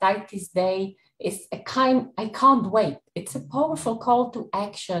Hepatitis Day, is I can't wait. It's a powerful call to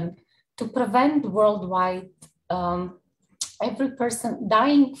action to prevent worldwide every person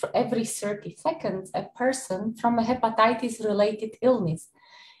dying for every 30 seconds, a person from a hepatitis-related illness,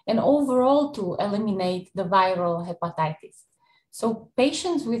 and overall to eliminate the viral hepatitis. So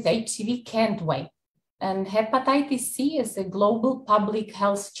patients with HCV can't wait. And hepatitis C is a global public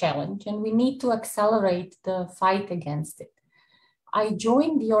health challenge, and we need to accelerate the fight against it. I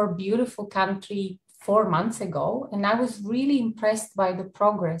joined your beautiful country 4 months ago, and I was really impressed by the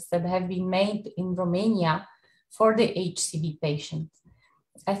progress that have been made in Romania for the HCV patients.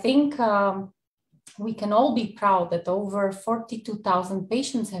 I think we can all be proud that over 42,000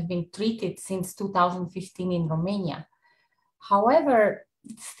 patients have been treated since 2015 in Romania. However,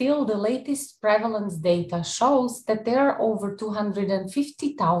 still the latest prevalence data shows that there are over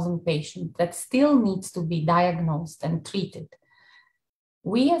 250,000 patients that still needs to be diagnosed and treated.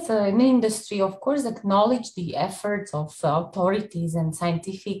 We as an industry, of course, acknowledge the efforts of authorities and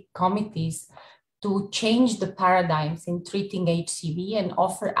scientific committees to change the paradigms in treating HCV and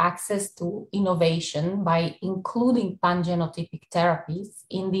offer access to innovation by including pangenotypic therapies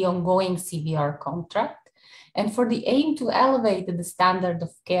in the ongoing CVR contract, and for the aim to elevate the standard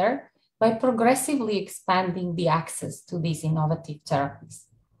of care by progressively expanding the access to these innovative therapies.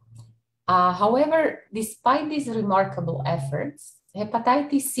 However, despite these remarkable efforts,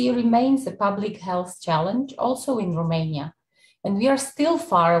 hepatitis C remains a public health challenge also in Romania, and we are still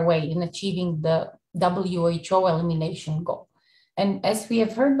far away in achieving the WHO elimination goal. And as we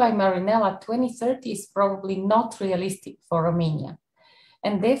have heard by Marinella, 2030 is probably not realistic for Romania.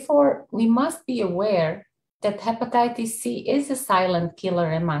 And therefore, we must be aware that hepatitis C is a silent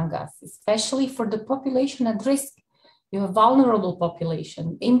killer among us, especially for the population at risk. You have vulnerable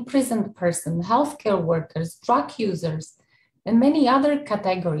population, imprisoned persons, healthcare workers, drug users, and many other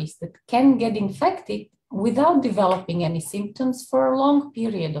categories that can get infected without developing any symptoms for a long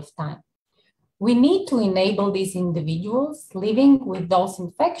period of time. We need to enable these individuals living with those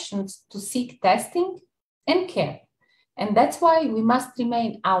infections to seek testing and care. And that's why we must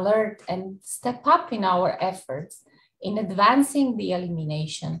remain alert and step up in our efforts in advancing the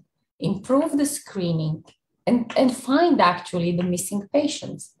elimination, improve the screening, and find actually the missing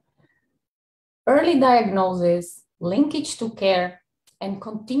patients. Early diagnosis, linkage to care, and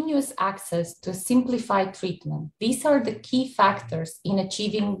continuous access to simplified treatment. These are the key factors in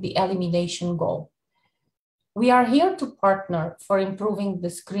achieving the elimination goal. We are here to partner for improving the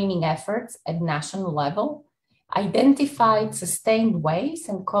screening efforts at national level, identified sustained ways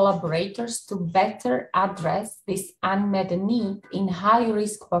and collaborators to better address this unmet need in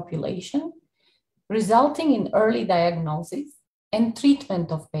high-risk population, resulting in early diagnosis and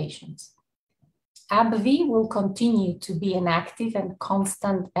treatment of patients. AbbVie will continue to be an active and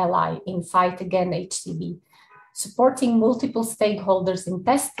constant ally in fight against HCV, supporting multiple stakeholders in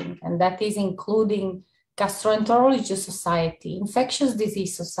testing, and that is including Gastroenterology Society, Infectious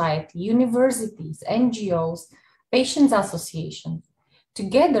Disease Society, universities, NGOs, patients associations.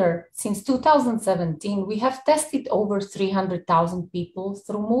 Together, since 2017, we have tested over 300,000 people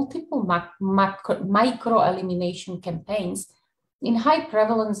through multiple micro-elimination campaigns in high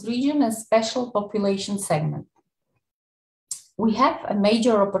prevalence region and special population segment. We have a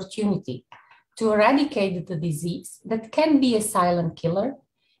major opportunity to eradicate the disease that can be a silent killer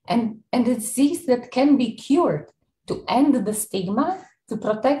and a disease that can be cured, to end the stigma, to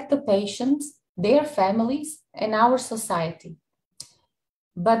protect the patients, their families, and our society.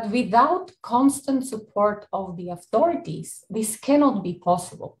 But without constant support of the authorities, this cannot be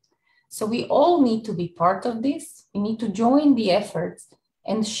possible. So we all need to be part of this. We need to join the efforts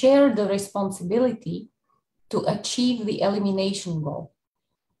and share the responsibility to achieve the elimination goal.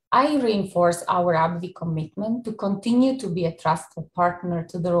 I reinforce our AbbVie commitment to continue to be a trusted partner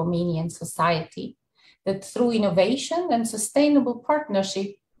to the Romanian society, that through innovation and sustainable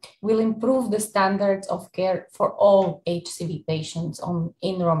partnership will improve the standards of care for all HCV patients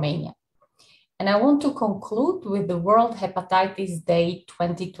in Romania. And I want to conclude with the World Hepatitis Day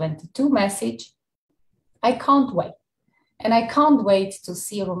 2022 message. I can't wait. And I can't wait to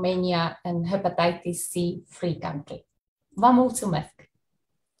see Romania an hepatitis C free country. Vă mulțumesc!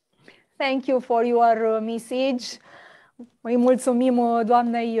 Thank you for your message. Îi mulțumim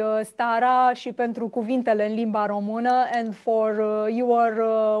doamnei Stara și pentru cuvintele în limba română and for your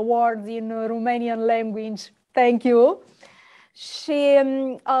words in Romanian language. Thank you. Și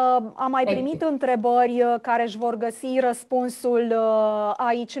am mai primit întrebări care își vor găsi răspunsul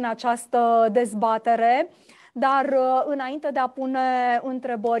aici în această dezbatere. Dar înainte de a pune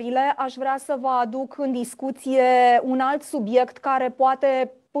întrebările, aș vrea să vă aduc în discuție un alt subiect care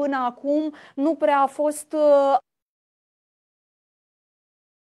poate până acum nu prea a fost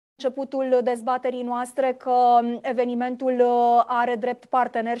începutul dezbaterii noastre, că evenimentul are drept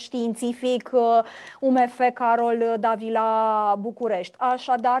partener științific UMF Carol Davila București.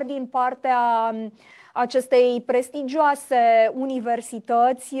 Așadar, din partea acestei prestigioase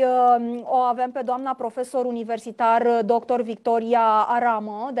universități o avem pe doamna profesor universitar dr. Victoria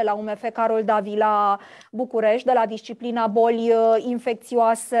Aramă de la UMF Carol Davila București, de la disciplina boli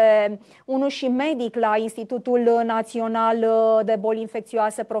infecțioase 1 și medic la Institutul Național de Boli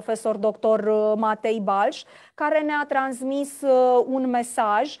Infecțioase profesor dr. Matei Balș, care ne-a transmis un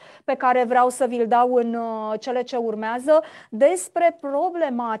mesaj pe care vreau să vi-l dau în cele ce urmează despre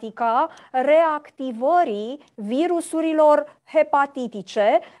problematica reactivării virusurilor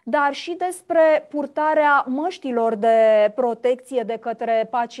hepatitice, dar și despre purtarea măștilor de protecție de către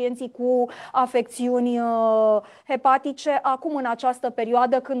pacienții cu afecțiuni hepatice, acum în această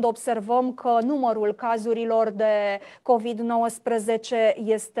perioadă când observăm că numărul cazurilor de COVID-19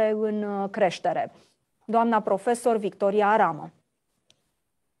 este în creștere. Doamna profesor Victoria Aramă.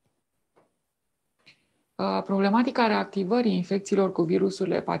 Problematica reactivării infecțiilor cu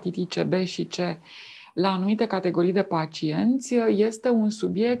virusurile hepatitice B și C la anumite categorii de pacienți este un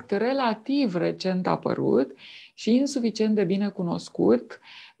subiect relativ recent apărut și insuficient de bine cunoscut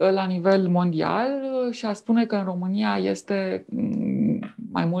la nivel mondial, și a spune că în România este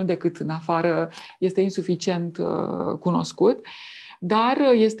mai mult decât în afară, este insuficient cunoscut, dar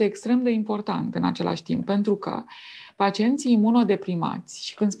este extrem de important în același timp, pentru că pacienții imunodeprimați,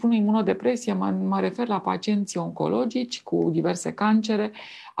 și când spun imunodepresie mă refer la pacienții oncologici cu diverse cancere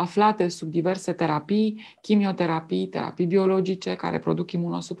aflate sub diverse terapii, chimioterapii, terapii biologice care produc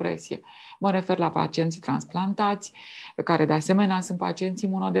imunosupresie. Mă refer la pacienții transplantați, care de asemenea sunt pacienți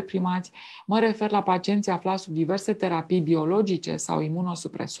imunodeprimați. Mă refer la pacienții aflați sub diverse terapii biologice sau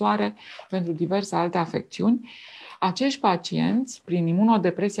imunosupresoare pentru diverse alte afecțiuni. Acești pacienți, prin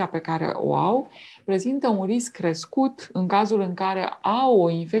imunodepresia pe care o au, prezintă un risc crescut în cazul în care au o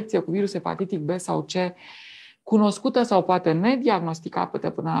infecție cu virus hepatic B sau C cunoscută sau poate nediagnosticată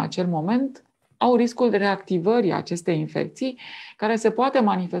până la acel moment, au riscul de reactivării acestei infecții, care se poate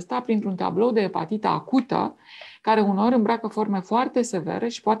manifesta printr-un tablou de hepatită acută, care uneori îmbracă forme foarte severe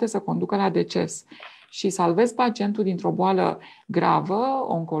și poate să conducă la deces. Și salvezi pacientul dintr-o boală gravă,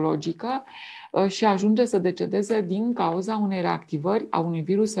 oncologică, și ajunge să decedeze din cauza unei reactivări a unui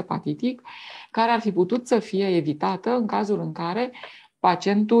virus hepatitic, care ar fi putut să fie evitată în cazul în care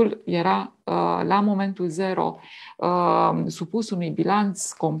pacientul era la momentul zero supus unui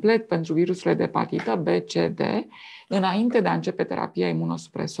bilanț complet pentru virusurile de hepatită B, C, D, înainte de a începe terapia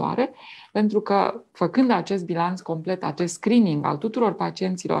imunosupresoare, pentru că făcând acest bilanț complet, acest screening al tuturor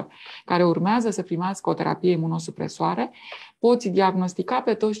pacienților care urmează să primească o terapie imunosupresoare, poți diagnostica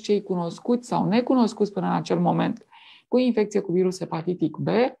pe toți cei cunoscuți sau necunoscuți până în acel moment cu infecție cu virus hepatic B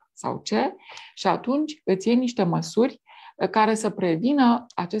sau C și atunci îți iei niște măsuri care să prevină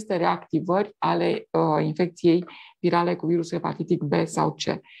aceste reactivări ale infecției virale cu virusul hepatic B sau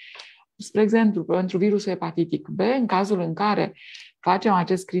C. Spre exemplu, pentru virusul hepatic B, în cazul în care facem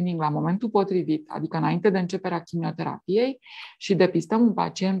acest screening la momentul potrivit, adică înainte de începerea chimioterapiei, și depistăm un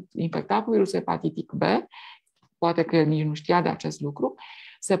pacient infectat cu virus hepatic B, poate că nici nu știa de acest lucru,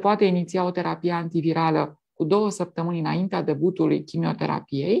 se poate iniția o terapie antivirală cu 2 săptămâni înaintea debutului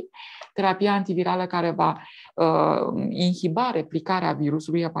chimioterapiei, terapia antivirală care va inhiba replicarea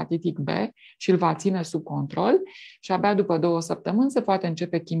virusului hepatic B și îl va ține sub control, și abia după 2 săptămâni se poate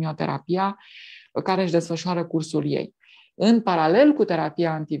începe chimioterapia care își desfășoară cursul ei. În paralel cu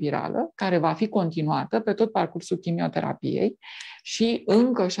terapia antivirală, care va fi continuată pe tot parcursul chimioterapiei și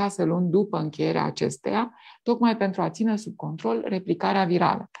încă 6 luni după încheierea acesteia, tocmai pentru a ține sub control replicarea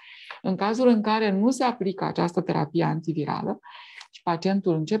virală. În cazul în care nu se aplică această terapie antivirală și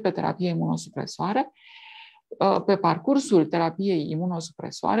pacientul începe terapie imunosupresoare, pe parcursul terapiei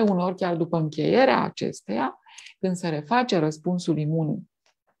imunosupresoare, uneori chiar după încheierea acesteia, când se reface răspunsul imun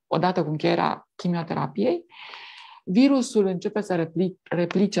odată cu încheierea chimioterapiei, virusul începe să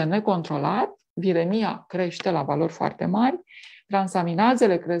replice necontrolat, viremia crește la valori foarte mari,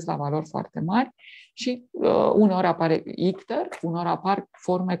 transaminazele cresc la valori foarte mari și uneori apare icter, uneori apar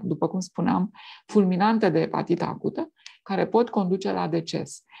forme, după cum spuneam, fulminante de hepatită acută, care pot conduce la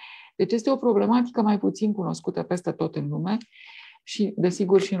deces. Deci este o problematică mai puțin cunoscută peste tot în lume și,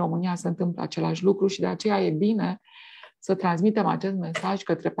 desigur, și în România se întâmplă același lucru și de aceea e bine să transmitem acest mesaj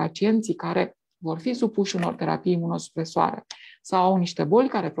către pacienții care vor fi supuși unor terapii imunosupresoare sau au niște boli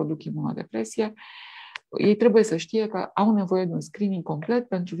care produc imunodepresie. Ei trebuie să știe că au nevoie de un screening complet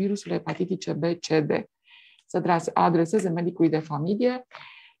pentru virusul hepatitice B, C, D. Să adreseze medicului de familie.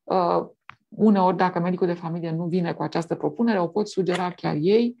 Uneori, dacă medicul de familie nu vine cu această propunere, o pot sugera chiar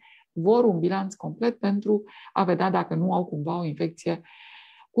ei, vor un bilanț complet pentru a vedea dacă nu au cumva o infecție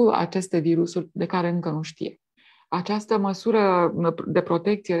cu aceste virusuri de care încă nu știe. Această măsură de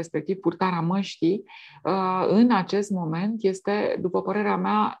protecție, respectiv purtarea măștii, în acest moment este, după părerea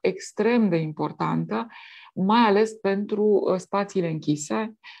mea, extrem de importantă, mai ales pentru spațiile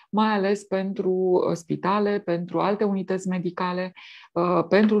închise, mai ales pentru spitale, pentru alte unități medicale,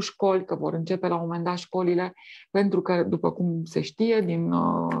 pentru școli, că vor începe la un moment dat școlile, pentru că, după cum se știe din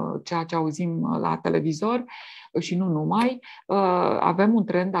ceea ce auzim la televizor și nu numai, avem un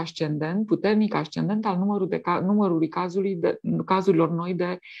trend ascendent, puternic ascendent al numărului cazurilor noi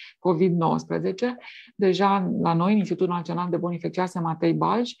de COVID-19. Deja la noi, în Institutul Național de Boli Infecțioase Matei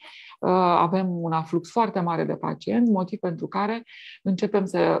Balș, avem un aflux foarte mare de pacienți, motiv pentru care începem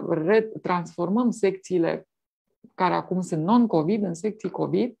să retransformăm secțiile care acum sunt non-COVID în secții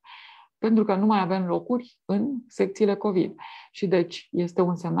COVID, pentru că nu mai avem locuri în secțiile COVID. Și deci este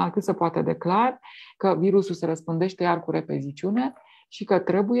un semnal cât se poate de clar că virusul se răspândește iar cu repeziciune și că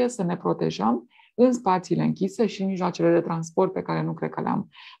trebuie să ne protejăm în spațiile închise și în mijloacele de transport pe care nu cred că le-am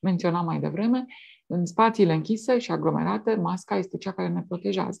menționat mai devreme. În spațiile închise și aglomerate, masca este cea care ne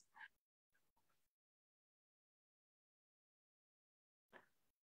protejează.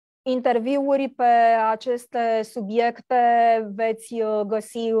 Interviuri pe aceste subiecte veți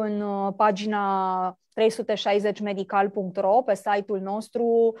găsi în pagina 360medical.ro, pe site-ul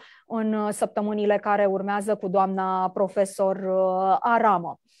nostru, în săptămânile care urmează cu doamna profesor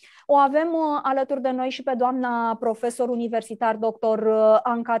Aramă. O avem alături de noi și pe doamna profesor universitar dr.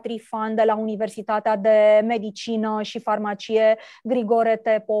 Anca Trifan de la Universitatea de Medicină și Farmacie Grigore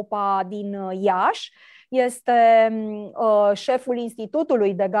T. Popa din Iași. Este șeful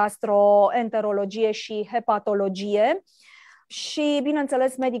Institutului de Gastroenterologie și Hepatologie și,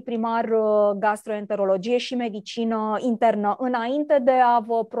 bineînțeles, medic primar gastroenterologie și medicină internă. Înainte de a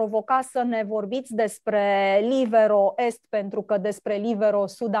vă provoca să ne vorbiți despre Livero Est, pentru că despre Livero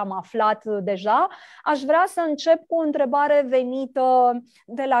Sud am aflat deja, aș vrea să încep cu o întrebare venită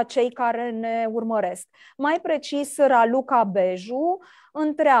de la cei care ne urmăresc. Mai precis, Raluca Beju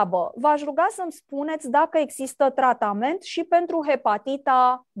întreabă: v-aș ruga să-mi spuneți dacă există tratament și pentru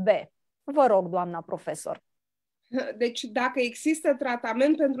hepatita B. Vă rog, doamna profesor. Deci, dacă există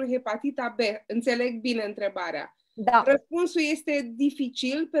tratament pentru hepatita B, înțeleg bine întrebarea. Da. Răspunsul este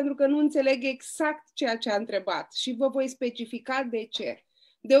dificil pentru că nu înțeleg exact ceea ce a întrebat și vă voi specifica de ce.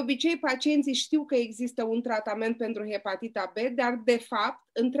 De obicei, pacienții știu că există un tratament pentru hepatita B, dar, de fapt,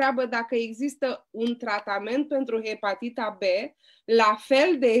 întreabă dacă există un tratament pentru hepatita B la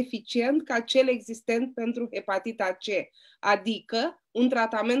fel de eficient ca cel existent pentru hepatita C, adică un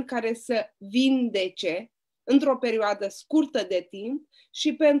tratament care să vindece într-o perioadă scurtă de timp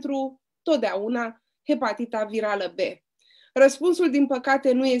și pentru totdeauna hepatita virală B. Răspunsul, din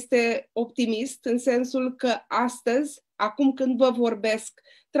păcate, nu este optimist, în sensul că astăzi, acum când vă vorbesc,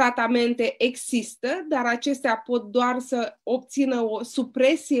 tratamente există, dar acestea pot doar să obțină o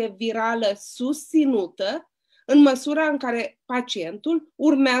supresie virală susținută în măsura în care pacientul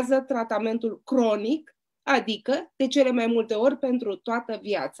urmează tratamentul cronic, adică de cele mai multe ori pentru toată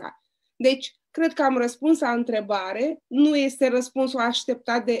viața. Deci, cred că am răspuns la întrebare, nu este răspunsul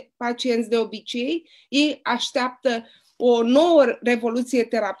așteptat de pacienți de obicei, ei așteaptă o nouă revoluție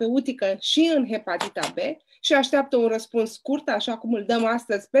terapeutică și în hepatita B și așteaptă un răspuns scurt, așa cum îl dăm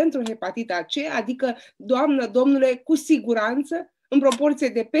astăzi pentru hepatita C, adică, doamnă, domnule, cu siguranță, în proporție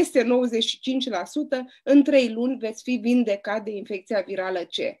de peste 95%, în 3 luni veți fi vindecat de infecția virală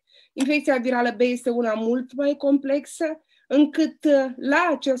C. Infecția virală B este una mult mai complexă, încât la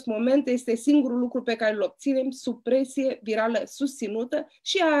acest moment este singurul lucru pe care îl obținem, supresie virală susținută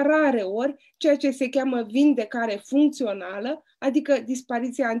și a rare ori ceea ce se cheamă vindecare funcțională, adică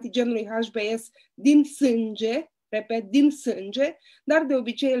dispariția antigenului HBS din sânge, repet, din sânge, dar de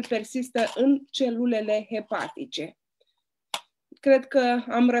obicei el persistă în celulele hepatice. Cred că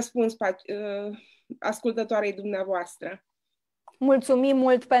am răspuns ascultătoarei dumneavoastră. Mulțumim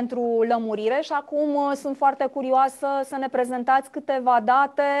mult pentru lămurire și acum sunt foarte curioasă să ne prezentați câteva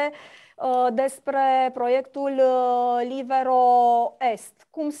date despre proiectul Livero-Est.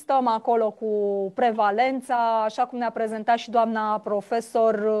 Cum stăm acolo cu prevalența, așa cum ne-a prezentat și doamna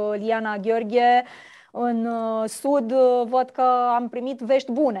profesor Liana Gheorghe, în Sud văd că am primit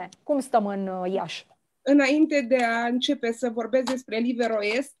vești bune. Cum stăm în Iași? Înainte de a începe să vorbesc despre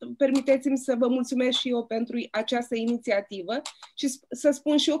Livero-Est, permiteți-mi să vă mulțumesc și eu pentru această inițiativă și să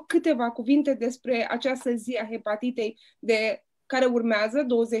spun și eu câteva cuvinte despre această zi a hepatitei care urmează,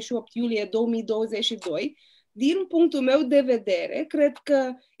 28 iulie 2022. Din punctul meu de vedere, cred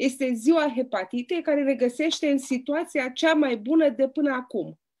că este ziua hepatitei care ne găsește în situația cea mai bună de până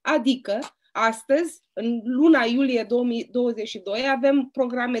acum. Adică, astăzi, în luna iulie 2022, avem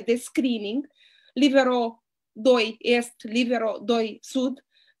programe de screening, Livero 2 Est, Livero 2 Sud,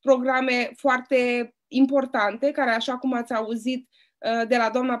 programe foarte importante care, așa cum ați auzit de la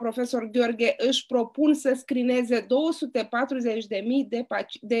doamna profesor Gheorghe, își propun să screeneze 240.000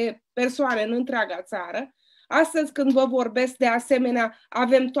 de persoane în întreaga țară. Astăzi, când vă vorbesc de asemenea,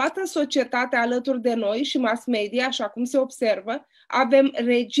 avem toată societatea alături de noi și mass media, așa cum se observă, avem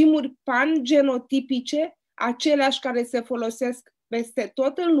regimuri pangenotipice, aceleași care se folosesc peste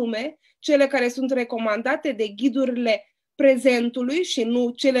tot în lume, cele care sunt recomandate de ghidurile prezentului și nu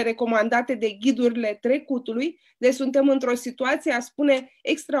cele recomandate de ghidurile trecutului. Deci suntem într-o situație, a spune,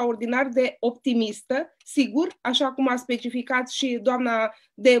 extraordinar de optimistă. Sigur, așa cum a specificat și doamna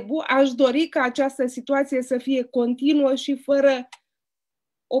Debu, aș dori ca această situație să fie continuă și fără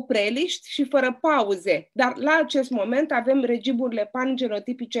opreliști și fără pauze. Dar la acest moment avem regimurile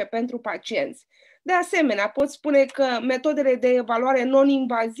pangenotipice pentru pacienți. De asemenea, pot spune că metodele de evaluare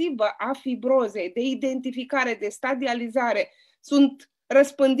non-invazivă a fibrozei, de identificare, de stadializare, sunt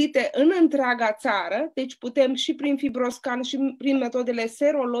răspândite în întreaga țară, deci putem și prin fibroscan și prin metodele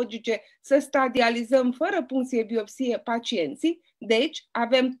serologice să stadializăm fără punție biopsie pacienții. Deci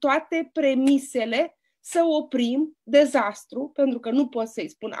avem toate premisele să oprim dezastru, pentru că nu pot să-i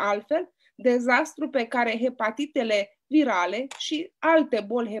spun altfel, dezastru pe care hepatitele virale și alte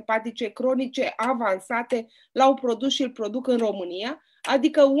boli hepatice cronice avansate l-au produs și îl produc în România,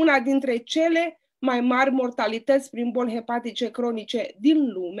 adică una dintre cele mai mari mortalități prin boli hepatice cronice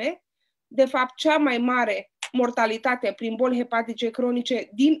din lume, de fapt cea mai mare mortalitate prin boli hepatice cronice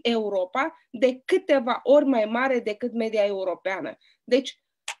din Europa, de câteva ori mai mare decât media europeană. Deci,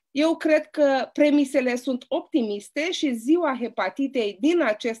 eu cred că premisele sunt optimiste și ziua hepatitei din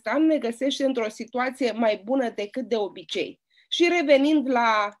acest an ne găsește într-o situație mai bună decât de obicei. Și revenind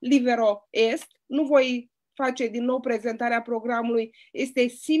la Livero-Est, nu voi face din nou prezentarea programului, este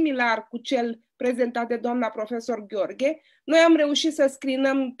similar cu cel prezentat de doamna profesor Gheorghe. Noi am reușit să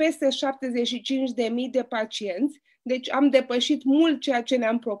screenăm peste 75.000 de pacienți, deci am depășit mult ceea ce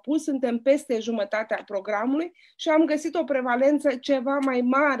ne-am propus, suntem peste jumătatea programului și am găsit o prevalență ceva mai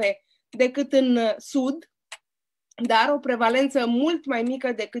mare decât în Sud, dar o prevalență mult mai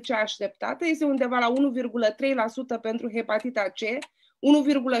mică decât cea așteptată, este undeva la 1,3% pentru hepatita C,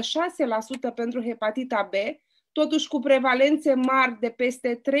 1,6% pentru hepatita B, totuși cu prevalențe mari de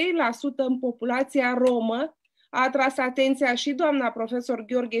peste 3% în populația romă. A atras atenția și doamna profesor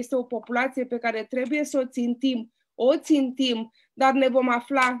Gheorghe, este o populație pe care trebuie să o țintim, dar ne vom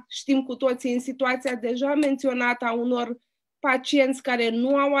afla, știm cu toții, în situația deja menționată a unor pacienți care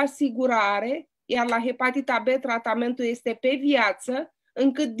nu au asigurare, iar la hepatita B tratamentul este pe viață,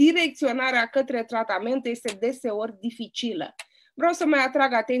 încât direcționarea către tratament este deseori dificilă. Vreau să mai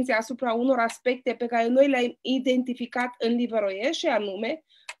atrag atenția asupra unor aspecte pe care noi le-am identificat în Livero-Est și anume,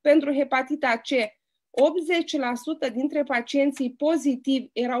 pentru hepatita C, 80% dintre pacienții pozitivi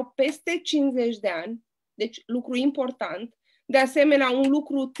erau peste 50 de ani, deci lucru important. De asemenea, un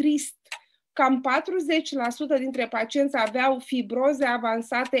lucru trist, cam 40% dintre pacienți aveau fibroze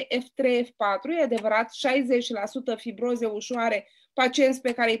avansate F3, F4, e adevărat, 60% fibroze ușoare, pacienți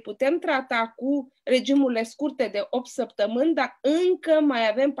pe care îi putem trata cu regimurile scurte de 8 săptămâni, dar încă mai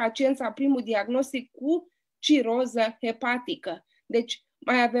avem pacienți la primul diagnostic cu ciroză hepatică. Deci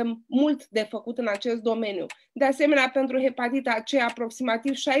mai avem mult de făcut în acest domeniu. De asemenea, pentru hepatita C,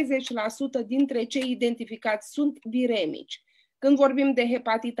 aproximativ 60% dintre cei identificați sunt viremici. Când vorbim de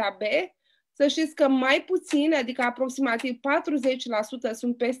hepatita B, să știți că mai puțin, adică aproximativ 40%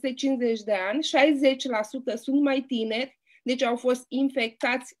 sunt peste 50 de ani, 60% sunt mai tineri, deci au fost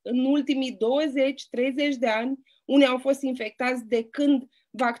infectați în ultimii 20-30 de ani, unii au fost infectați de când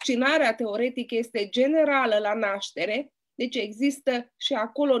vaccinarea teoretic este generală la naștere, deci există și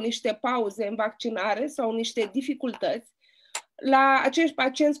acolo niște pauze în vaccinare sau niște dificultăți. La acești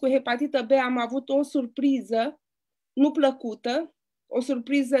pacienți cu hepatită B am avut o surpriză nu plăcută, o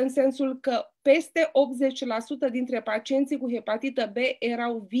surpriză în sensul că peste 80% dintre pacienții cu hepatită B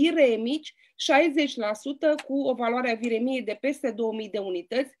erau viremici, 60% cu o valoare a viremiei de peste 2000 de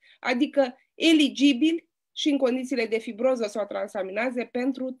unități, adică eligibili și în condițiile de fibroză sau transaminaze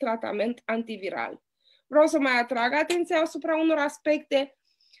pentru tratament antiviral. Vreau să mai atrag atenția asupra unor aspecte.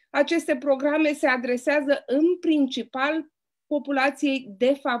 Aceste programe se adresează în principal populației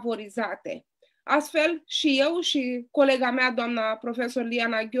defavorizate. Astfel, și eu și colega mea, doamna profesor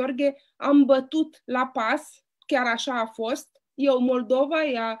Liana Gheorghe, am bătut la pas, chiar așa a fost, eu Moldova,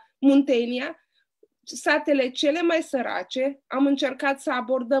 ea Muntenia, satele cele mai sărace, am încercat să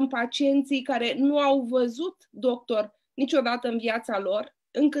abordăm pacienții care nu au văzut doctor niciodată în viața lor,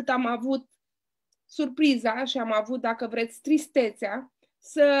 încât am avut surpriza și am avut, dacă vreți, tristețea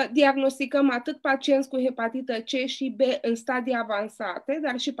să diagnosticăm atât pacienți cu hepatită C și B în stadii avansate,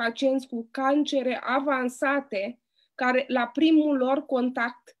 dar și pacienți cu cancere avansate, care la primul lor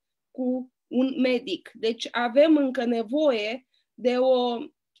contact cu un medic. Deci avem încă nevoie de o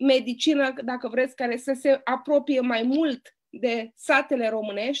medicină, dacă vreți, care să se apropie mai mult de satele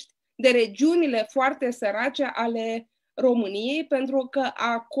românești, de regiunile foarte sărace ale României, pentru că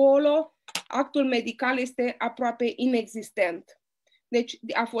acolo actul medical este aproape inexistent. Deci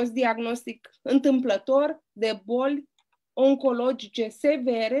a fost diagnostic întâmplător de boli oncologice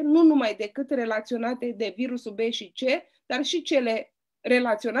severe, nu numai decât relaționate de virusul B și C, dar și cele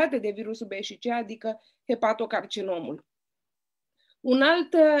relaționate de virusul B și C, adică hepatocarcinomul. Un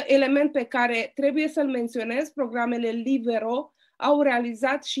alt element pe care trebuie să-l menționez, programele Livero au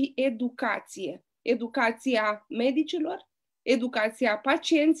realizat și educație. Educația medicilor, educația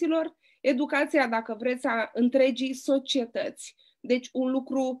pacienților, educația, dacă vreți, a întregii societăți. Deci un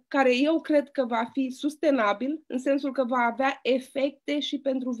lucru care eu cred că va fi sustenabil, în sensul că va avea efecte și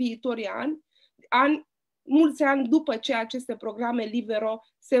pentru viitorii ani, mulți ani după ce aceste programe Livero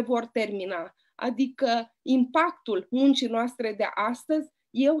se vor termina. Adică impactul muncii noastre de astăzi,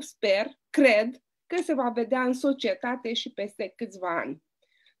 eu sper, cred, că se va vedea în societate și peste câțiva ani.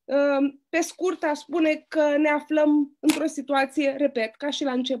 Pe scurt, aș spune că ne aflăm într-o situație, repet, ca și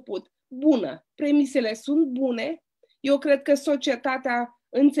la început, bună. Premisele sunt bune. Eu cred că societatea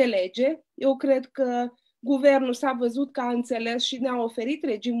înțelege. Eu cred că guvernul s-a văzut că a înțeles și ne-a oferit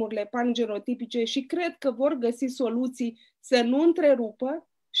regimurile pangenotipice și cred că vor găsi soluții să nu întrerupă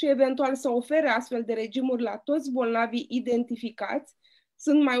și eventual să ofere astfel de regimuri la toți bolnavii identificați.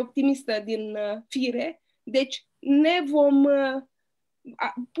 Sunt mai optimistă din fire. Deci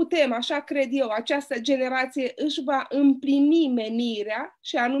putem, așa cred eu, această generație își va împlini menirea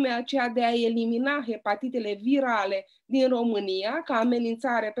și anume aceea de a elimina hepatitele virale din România ca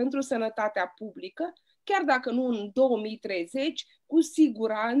amenințare pentru sănătatea publică, chiar dacă nu în 2030, cu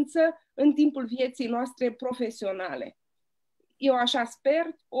siguranță în timpul vieții noastre profesionale. Eu așa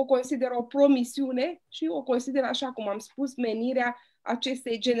sper, o consider o promisiune și o consider, așa cum am spus, menirea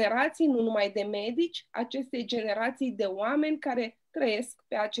acestei generații, nu numai de medici, acestei generații de oameni care trăiesc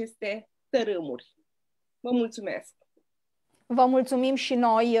pe aceste tărâmuri. Vă mulțumesc! Vă mulțumim și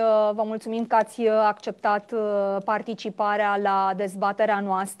noi, vă mulțumim că ați acceptat participarea la dezbaterea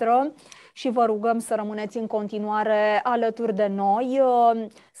noastră și vă rugăm să rămâneți în continuare alături de noi.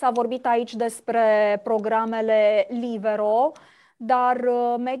 S-a vorbit aici despre programele Livero, dar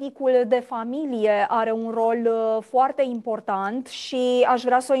medicul de familie are un rol foarte important și aș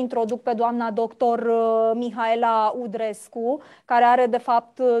vrea să o introduc pe doamna doctor Mihaela Udrescu, care are de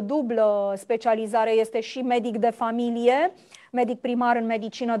fapt dublă specializare, este și medic de familie, medic primar în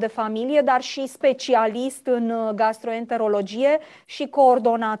medicină de familie, dar și specialist în gastroenterologie și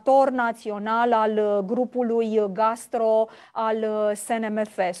coordonator național al grupului gastro al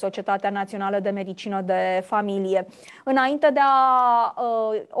SNMF, Societatea Națională de Medicină de Familie. Înainte de a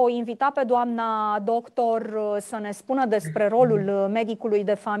o invita pe doamna doctor să ne spună despre rolul medicului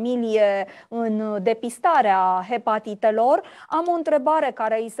de familie în depistarea hepatitelor, am o întrebare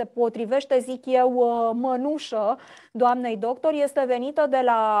care îi se potrivește, zic eu, mănușă doamnei doctor. Este venită de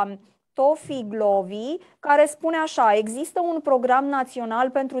la Tofi Glovi, care spune așa: există un program național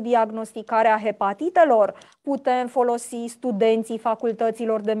pentru diagnosticarea hepatitelor? Putem folosi studenții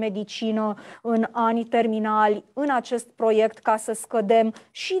facultăților de medicină în anii terminali în acest proiect ca să scădem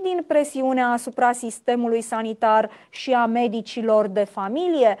și din presiunea asupra sistemului sanitar și a medicilor de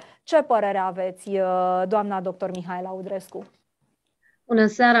familie? Ce părere aveți, doamna doctor Mihaela Udrescu? Bună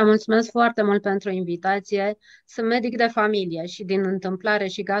seara, mulțumesc foarte mult pentru invitație. Sunt medic de familie și din întâmplare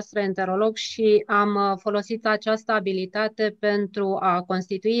și gastroenterolog și am folosit această abilitate pentru a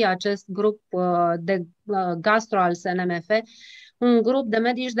constitui acest grup de gastro al SNMF, un grup de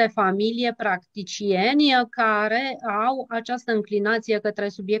medici de familie practicieni care au această înclinație către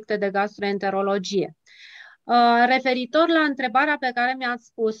subiecte de gastroenterologie. Referitor la întrebarea pe care mi-ați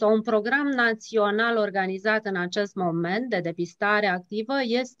spus-o, un program național organizat în acest moment de depistare activă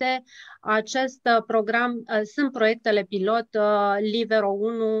este acest program, sunt proiectele pilot Livero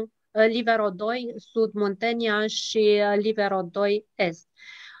 1, Livero 2, Sud Muntenia și Livero 2 Est.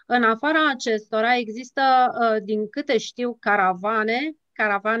 În afara acestora există, din câte știu, caravane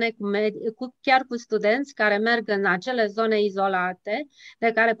chiar cu studenți care merg în acele zone izolate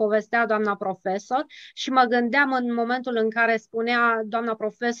de care povestea doamna profesor și mă gândeam în momentul în care spunea doamna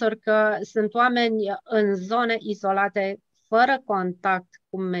profesor că sunt oameni în zone izolate fără contact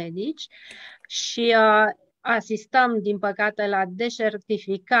cu medici și asistăm, din păcate, la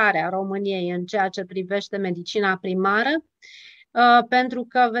deșertificarea României în ceea ce privește medicina primară. Pentru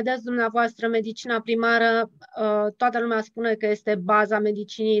că, vedeți dumneavoastră, medicina primară, toată lumea spune că este baza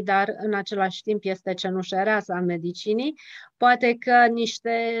medicinii, dar în același timp este cenușăreasa a medicinii. Poate că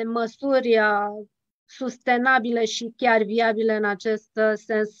niște măsuri sustenabile și chiar viabile în acest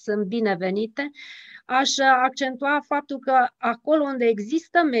sens sunt binevenite. Aș accentua faptul că acolo unde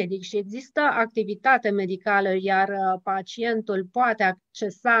există medic și există activitate medicală, iar pacientul poate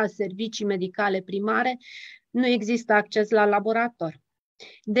accesa servicii medicale primare, nu există acces la laborator.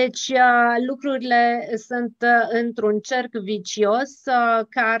 Deci lucrurile sunt într-un cerc vicios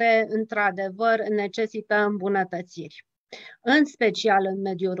care, într-adevăr, necesită îmbunătățiri, în special în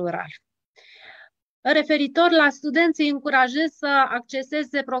mediul rural. Referitor la studenți, îi încurajez să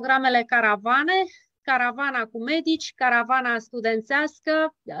acceseze programele caravana cu medici, caravana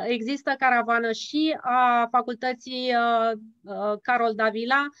studențească, există caravană și a facultății Carol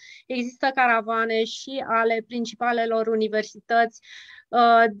Davila, există caravane și ale principalelor universități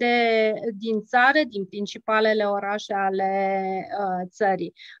din țară, din principalele orașe ale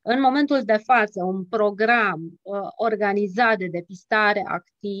țării. În momentul de față, un program organizat de depistare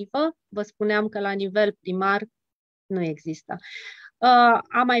activă, vă spuneam că la nivel primar nu există.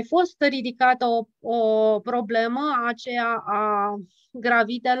 A mai fost ridicată o problemă, aceea a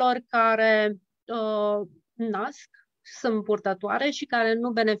gravidelor care nasc, sunt purtătoare și care nu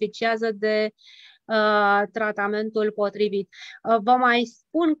beneficiază de tratamentul potrivit. Vă mai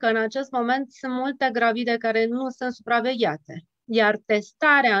spun că în acest moment sunt multe gravide care nu sunt supravegheate, iar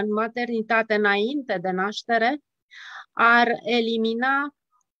testarea în maternitate înainte de naștere ar elimina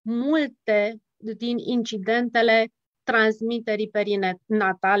multe din incidentele transmiterii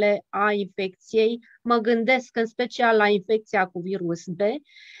perinatale a infecției. Mă gândesc în special la infecția cu virus B.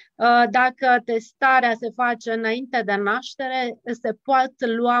 Dacă testarea se face înainte de naștere, se pot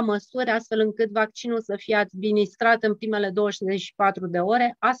lua măsuri astfel încât vaccinul să fie administrat în primele 24 de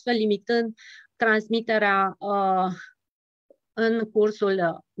ore, astfel limitând transmiterea în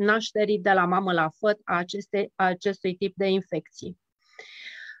cursul nașterii de la mamă la făt a acestui tip de infecții.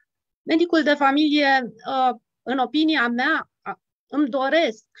 Medicul de familie, în opinia mea, îmi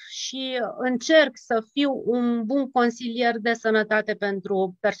doresc și încerc să fiu un bun consilier de sănătate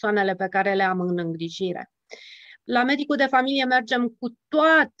pentru persoanele pe care le am în îngrijire. La medicul de familie mergem cu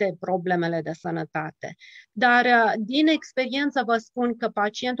toate problemele de sănătate, dar din experiență vă spun că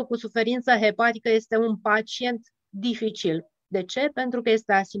pacientul cu suferință hepatică este un pacient dificil. De ce? Pentru că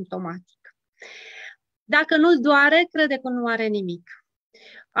este asimptomatic. Dacă nu-l doare, crede că nu are nimic.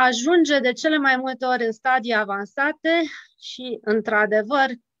 Ajunge de cele mai multe ori în stadii avansate și, într-adevăr,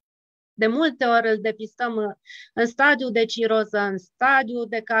 De multe ori îl depistăm în stadiu de ciroză, în stadiu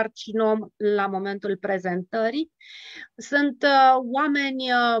de carcinom la momentul prezentării. Sunt oameni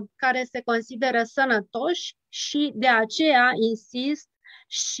care se consideră sănătoși și de aceea insist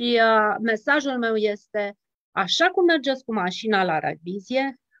și mesajul meu este: așa cum mergeți cu mașina la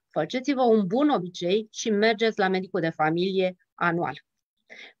revizie, faceți-vă un bun obicei și mergeți la medicul de familie anual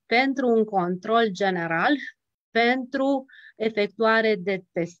pentru un control general, pentru efectuare de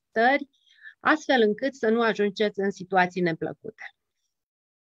testări, astfel încât să nu ajungeți în situații neplăcute.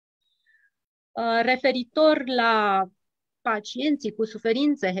 Referitor la pacienții cu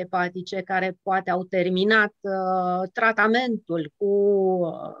suferințe hepatice care poate au terminat tratamentul cu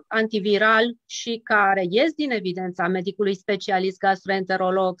antiviral și care ies din evidența medicului specialist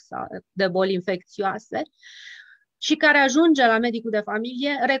gastroenterolog sau de boli infecțioase și care ajunge la medicul de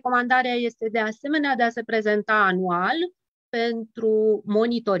familie, recomandarea este de asemenea de a se prezenta anual pentru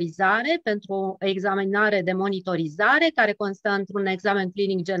monitorizare, pentru o examinare de monitorizare care constă într-un examen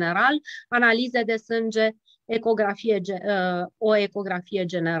clinic general, analize de sânge, o ecografie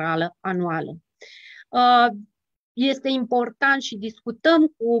generală anuală. Este important și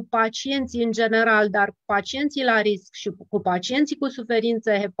discutăm cu pacienții în general, dar cu pacienții la risc și cu pacienții cu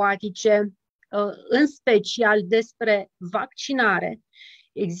suferințe hepatice, în special despre vaccinare.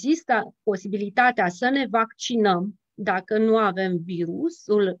 Există posibilitatea să ne vaccinăm dacă nu avem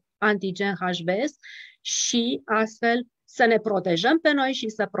virusul antigen HBs și astfel să ne protejăm pe noi și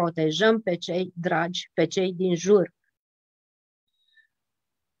să protejăm pe cei dragi, pe cei din jur.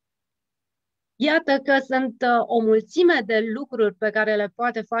 Iată că sunt o mulțime de lucruri pe care le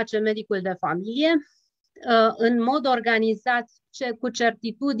poate face medicul de familie. În mod organizat, cu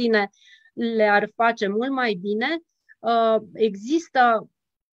certitudine, le-ar face mult mai bine. Există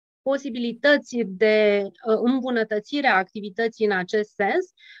posibilități de îmbunătățire a activității în acest sens.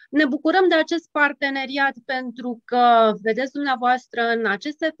 Ne bucurăm de acest parteneriat pentru că, vedeți dumneavoastră, în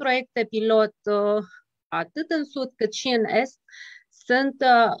aceste proiecte pilot, atât în Sud cât și în Est, sunt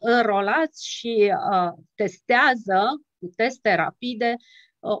înrolați și testează cu teste rapide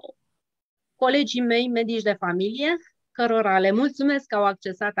colegii mei medici de familie, cărora le mulțumesc că au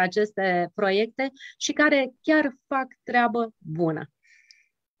accesat aceste proiecte și care chiar fac treabă bună.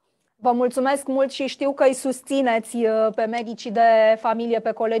 Vă mulțumesc mult și știu că îi susțineți pe medicii de familie,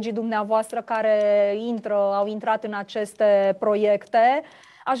 pe colegii dumneavoastră care au intrat în aceste proiecte.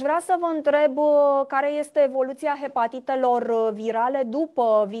 Aș vrea să vă întreb care este evoluția hepatitelor virale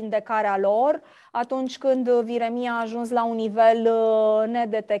după vindecarea lor, atunci când viremia a ajuns la un nivel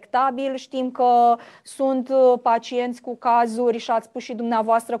nedetectabil. Știm că sunt pacienți cu cazuri, și ați spus și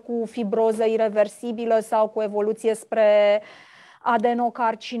dumneavoastră, cu fibroză ireversibilă sau cu evoluție spre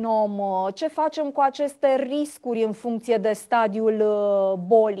adenocarcinom. Ce facem cu aceste riscuri în funcție de stadiul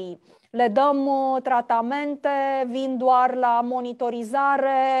bolii? Le dăm tratamente, vin doar la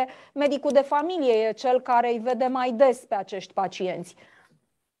monitorizare? Medicul de familie e cel care îi vede mai des pe acești pacienți.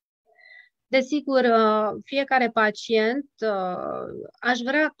 Desigur, fiecare pacient, aș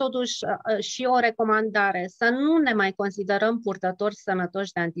vrea totuși și o recomandare, să nu ne mai considerăm purtători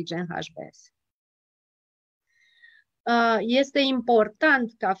sănătoși de antigen HBs. Este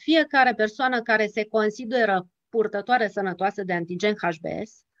important ca fiecare persoană care se consideră purtătoare sănătoasă de antigen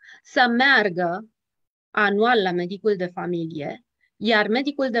HBs să meargă anual la medicul de familie, iar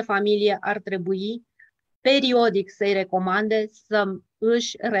medicul de familie ar trebui periodic să-i recomande să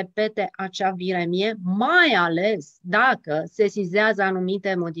își repete acea viremie, mai ales dacă sesizează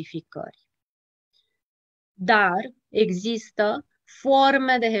anumite modificări. Dar există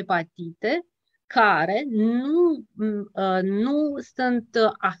forme de hepatite care nu sunt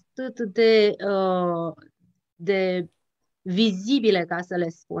atât de vizibile, ca să le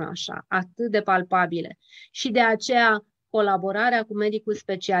spun așa, atât de palpabile. Și de aceea colaborarea cu medicul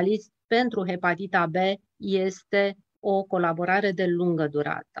specialist pentru hepatita B este o colaborare de lungă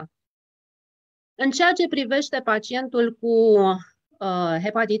durată. În ceea ce privește pacientul cu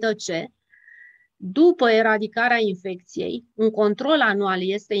hepatită C, după eradicarea infecției, un control anual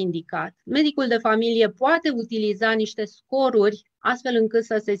este indicat. Medicul de familie poate utiliza niște scoruri astfel încât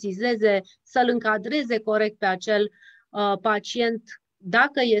să sesizeze, să-l încadreze corect pe acel pacient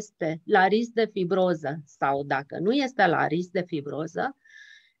dacă este la risc de fibroză sau dacă nu este la risc de fibroză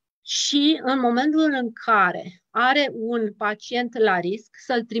și în momentul în care are un pacient la risc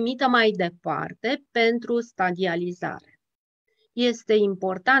să-l trimită mai departe pentru stadializare. Este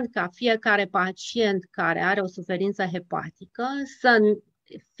important ca fiecare pacient care are o suferință hepatică să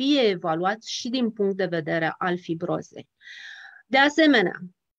fie evaluat și din punct de vedere al fibrozei. De asemenea,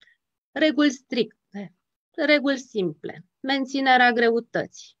 reguli stricte, reguli simple, menținerea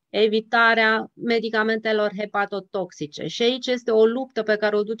greutății, evitarea medicamentelor hepatotoxice. Și aici este o luptă pe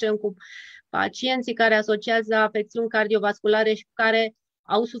care o ducem cu pacienții care asociază afecțiuni cardiovasculare și care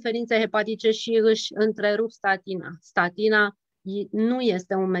au suferințe hepatice și își întrerup statina. Statina nu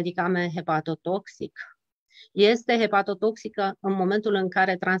este un medicament hepatotoxic. Este hepatotoxică în momentul în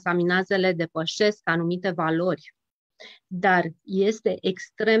care transaminazele depășesc anumite valori, dar este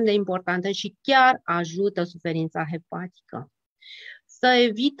extrem de importantă și chiar ajută suferința hepatică. Să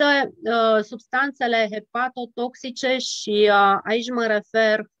evite substanțele hepatotoxice și aici mă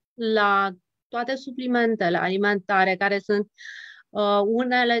refer la toate suplimentele alimentare, care sunt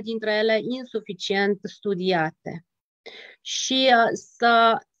unele dintre ele insuficient studiate. Și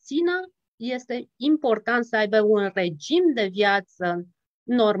să țină, este important să aibă un regim de viață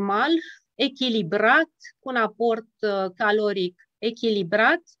normal, echilibrat, cu un aport caloric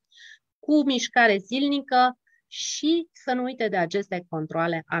echilibrat, cu mișcare zilnică și să nu uite de aceste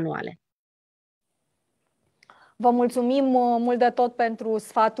controale anuale. Vă mulțumim mult de tot pentru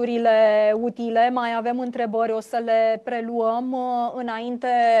sfaturile utile. Mai avem întrebări, o să le preluăm. Înainte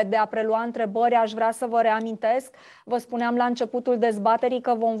de a prelua întrebări, aș vrea să vă reamintesc, vă spuneam la începutul dezbaterii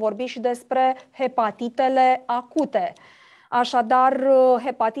că vom vorbi și despre hepatitele acute. Așadar,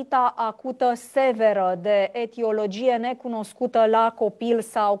 hepatita acută severă de etiologie necunoscută la copil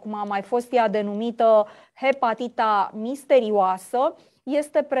sau, cum a mai fost ea denumită, hepatita misterioasă,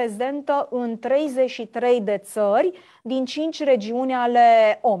 este prezentă în 33 de țări din 5 regiuni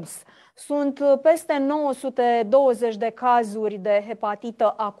ale OMS. Sunt peste 920 de cazuri de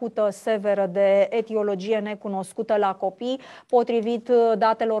hepatită acută severă de etiologie necunoscută la copii, potrivit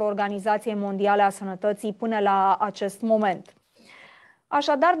datelor Organizației Mondiale a Sănătății până la acest moment.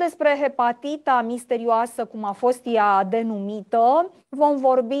 Așadar, despre hepatita misterioasă, cum a fost ea denumită, vom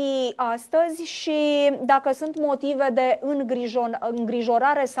vorbi astăzi și dacă sunt motive de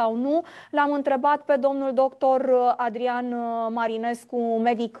îngrijorare sau nu, l-am întrebat pe domnul doctor Adrian Marinescu,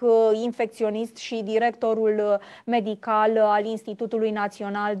 medic infecționist și directorul medical al Institutului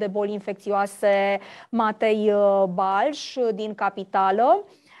Național de Boli Infecțioase Matei Balș din Capitală.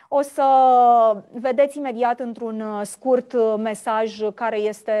 O să vedeți imediat într-un scurt mesaj care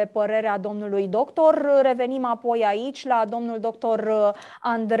este părerea domnului doctor. Revenim apoi aici la domnul doctor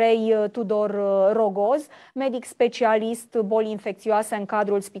Andrei Tudor Rogoz, medic specialist boli infecțioase în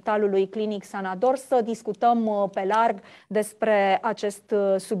cadrul Spitalului Clinic Sanador, să discutăm pe larg despre acest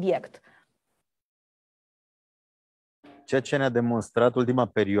subiect. Ceea ce ne-a demonstrat ultima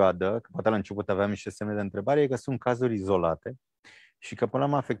perioadă, că poate la început aveam niște semne de întrebare, e că sunt cazuri izolate și că până la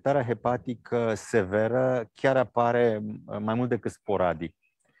urmă afectarea hepatică severă chiar apare mai mult decât sporadic.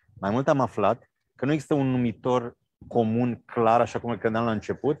 Mai mult am aflat că nu există un numitor comun clar, așa cum îl credeam la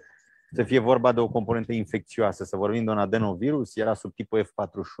început, să fie vorba de o componentă infecțioasă, să vorbim de un adenovirus, era sub tipul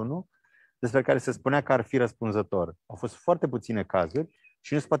F41, despre care se spunea că ar fi răspunzător. Au fost foarte puține cazuri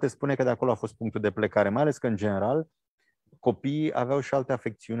și nu se poate spune că de acolo a fost punctul de plecare, mai ales că, în general, copiii aveau și alte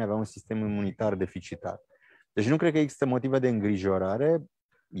afecțiuni, aveau un sistem imunitar deficitar. Deci nu cred că există motive de îngrijorare,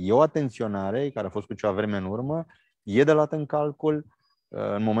 e o atenționare care a fost cu ceva vreme în urmă, e de luat în calcul.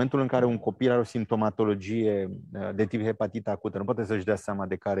 În momentul în care un copil are o simptomatologie de tip hepatită acută, nu poate să-și dea seama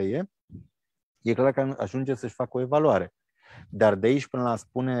de care e clar că ajunge să-și facă o evaluare. Dar de aici până la a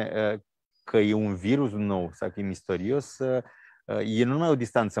spune că e un virus nou sau că e misterios, e nu numai o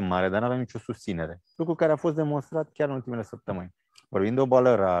distanță mare, dar nu avem nicio susținere. Lucru care a fost demonstrat chiar în ultimele săptămâni. Vorbim de o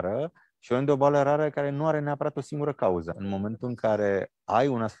boală rară și vorbim de o boală rară care nu are neapărat o singură cauză. În momentul în care ai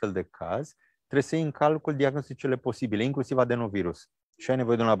un astfel de caz, trebuie să iei în calcul diagnosticele posibile, inclusiv adenovirus. Și ai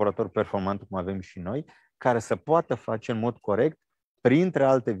nevoie de un laborator performant, cum avem și noi, care să poată face în mod corect, printre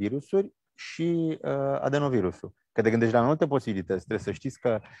alte virusuri, și adenovirusul. Că te gândești la mai multe posibilități. Trebuie să știți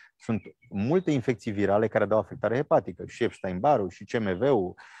că sunt multe infecții virale care dau afectare hepatică. Și Epstein-Barrul, și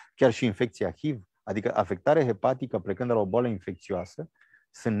CMV-ul, chiar și infecția HIV. Adică afectare hepatică plecând de la o boală infecțioasă,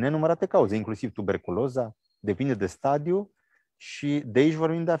 sunt nenumărate cauze, inclusiv tuberculoza, depinde de stadiu și de aici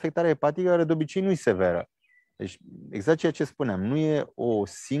vorbim de afectare hepatică, care de obicei nu e severă. Deci, exact ceea ce spuneam, nu e o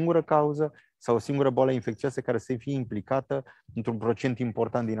singură cauză sau o singură boală infecțioasă care să fie implicată într-un procent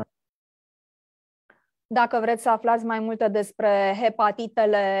important din. Dacă vreți să aflați mai multe despre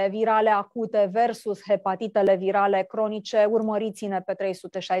hepatitele virale acute versus hepatitele virale cronice, urmăriți-ne pe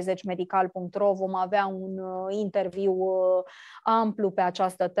 360medical.ro. Vom avea un interviu amplu pe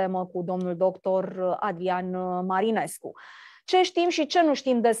această temă cu domnul doctor Adrian Marinescu. Ce știm și ce nu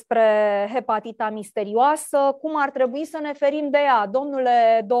știm despre hepatita misterioasă, cum ar trebui să ne ferim de ea?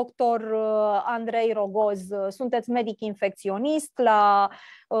 Domnule doctor Andrei Rogoz, sunteți medic infecționist la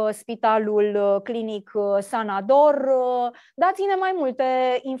Spitalul Clinic Sanador. Dați-ne mai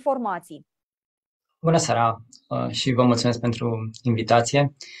multe informații. Bună seara și vă mulțumesc pentru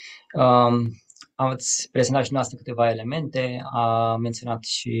invitație. Ați prezentat și dumneavoastră câteva elemente, a menționat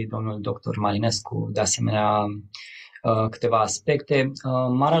și domnul doctor Marinescu de asemenea câteva aspecte.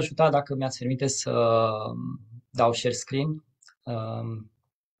 M-ar ajuta dacă mi-ați permite să dau share screen.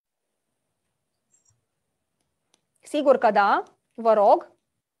 Sigur că da, vă rog.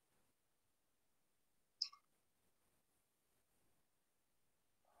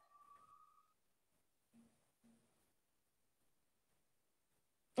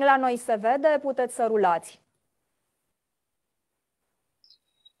 La noi se vede, puteți să rulați.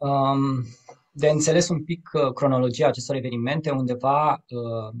 De înțeles un pic cronologia acestor evenimente, undeva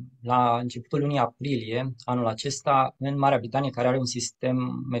la începutul lunii aprilie anul acesta, în Marea Britanie, care are un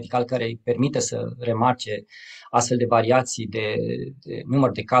sistem medical care îi permite să remarce astfel de variații de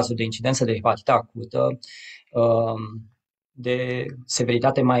număr de cazuri de incidență de hepatită acută, de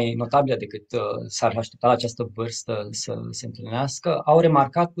severitate mai notabilă decât s-ar aștepta la această vârstă să se întâlnească, au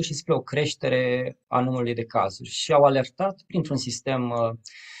remarcat pur și simplu o creștere a numărului de cazuri și au alertat printr-un sistem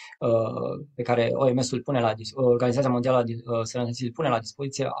pe care OMS-ul pune la Organizația Mondială a Sănătății îl pune la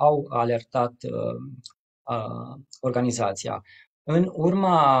dispoziție, au alertat organizația. În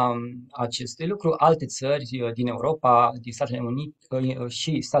urma acestui lucru, alte țări din Europa, din Statele Unite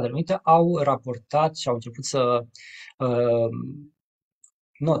și Statele Unite au raportat și au început să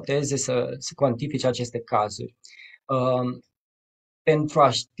noteze, să cuantifice aceste cazuri. Pentru a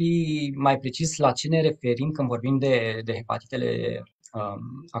ști mai precis la ce ne referim când vorbim de hepatitele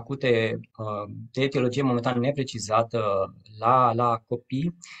acute de etiologie momentan neprecizată la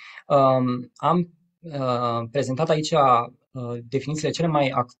copii, am prezentat aici definițiile cele mai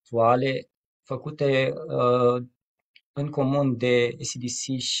actuale făcute în comun de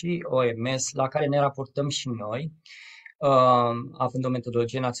ECDC și OMS, la care ne raportăm și noi, având o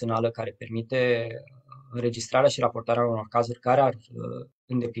metodologie națională care permite înregistrarea și raportarea unor cazuri care ar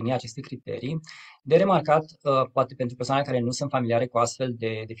îndeplini aceste criterii. De remarcat, poate pentru persoane care nu sunt familiare cu astfel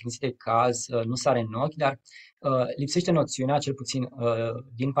de definiții de caz, nu sare în ochi, dar lipsește noțiunea, cel puțin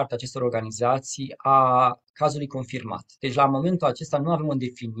din partea acestor organizații, a cazului confirmat. Deci la momentul acesta nu avem o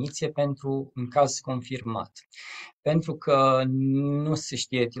definiție pentru un caz confirmat. Pentru că nu se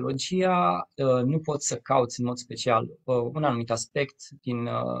știe etiologia, nu poți să cauți în mod special un anumit aspect din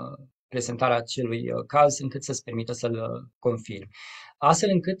prezentarea acelui caz încât să-ți permită să-l confirmi. Astfel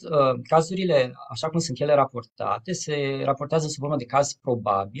încât cazurile, așa cum sunt ele raportate, se raportează sub formă de caz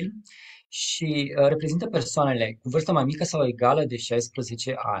probabil și reprezintă persoanele cu vârstă mai mică sau egală de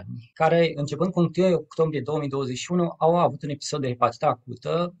 16 ani, care, începând cu 1 octombrie 2021, au avut un episod de hepatită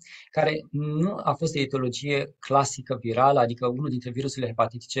acută, care nu a fost de etiologie clasică virală, adică unul dintre virusurile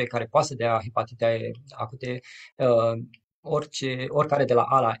hepatitice care poate să dea hepatite acute, oricare de la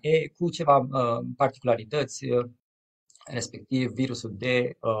A la E, cu ceva particularități, respectiv virusul D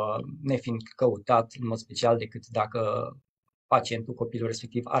nefiind căutat în mod special decât dacă pacientul, copilul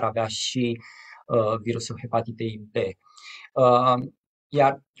respectiv, ar avea și virusul hepatitei B.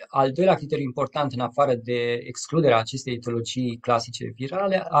 Iar al doilea criteriu important, în afară de excluderea acestei etiologii clasice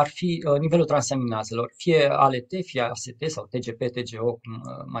virale, ar fi nivelul transaminazelor, fie ALT, fie AST sau TGP, TGO, cum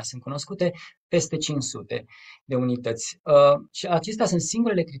mai sunt cunoscute, peste 500 de unități. Și acestea sunt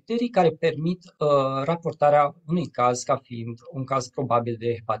singurele criterii care permit raportarea unui caz ca fiind un caz probabil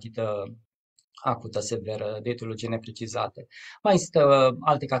de hepatită acută severă, de etiologie neprecizată. Mai există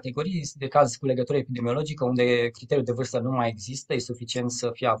alte categorii de caz cu legătură epidemiologică, unde criteriul de vârstă nu mai există, e suficient să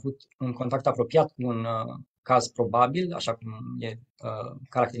fie avut un contact apropiat cu un caz probabil, așa cum e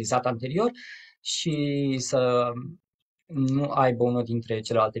caracterizat anterior, și să nu aibă unul dintre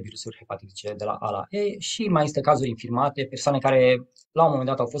celelalte virusuri hepatitice de la A la E și mai există cazuri infirmate, persoane care la un moment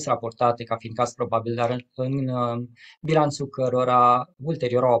dat au fost raportate ca fiind caz probabil, dar în bilanțul cărora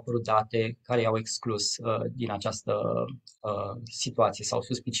ulterior au apărut date care i-au exclus din această situație sau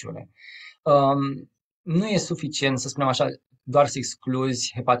suspiciune. Nu e suficient, să spunem așa, doar să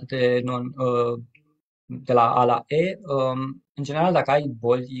excluzi hepatite de la A la E. În general, dacă ai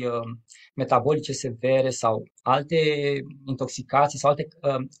boli metabolice severe sau alte intoxicații sau alte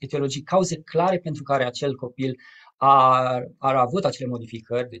etiologii, cauze clare pentru care acel copil ar avut acele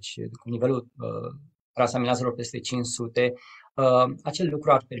modificări, deci cu nivelul transaminazelor peste 500, acel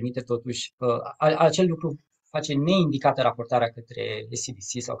lucru ar permite totuși, acel lucru face neindicată raportarea către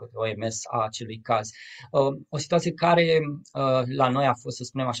SCDC sau către OMS a acelui caz. O situație care la noi a fost, să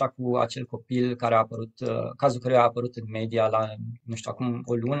spunem așa, cu acel copil care a apărut, cazul căruia a apărut în media la, nu știu, acum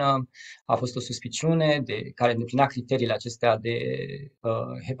o lună, a fost o suspiciune care îndeplinea criteriile acestea de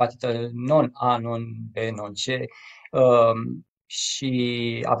hepatită non-A, non-B, non-C,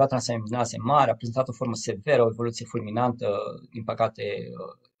 și avea transaminase mari, a prezentat o formă severă, o evoluție fulminantă, din păcate,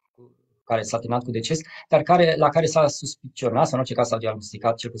 care s-a terminat cu deces, dar la care s-a suspicionat, sau în orice caz s-a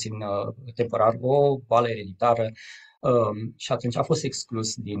diagnosticat, cel puțin temporar, o boală ereditară și atunci a fost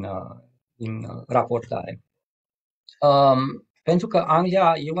exclus din raportare. Pentru că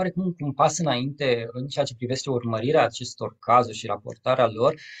Anglia e oarecum un pas înainte în ceea ce privește urmărirea acestor cazuri și raportarea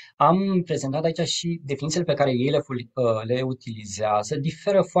lor, am prezentat aici și definițiile pe care ei le utilizează.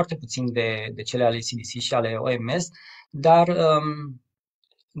 Diferă foarte puțin de cele ale CDC și ale OMS, dar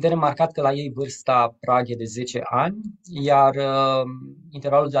de remarcat că la ei vârsta prag e de 10 ani, iar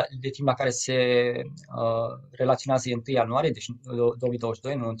intervalul de timp la care se relaționează e 1 ianuarie, deci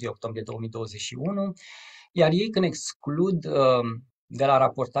 2022, nu 1 octombrie 2021, iar ei când exclud de la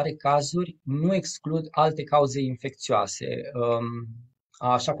raportare cazuri, nu exclud alte cauze infecțioase.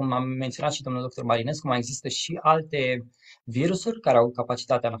 Așa cum am menționat și domnul dr. Marinescu, mai există și alte virusuri care au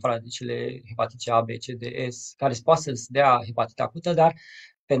capacitatea, în afară de cele hepatice A, B, C, D, E, care poate să dea hepatită acută, dar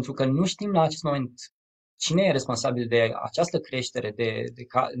pentru că nu știm la acest moment cine e responsabil de această creștere de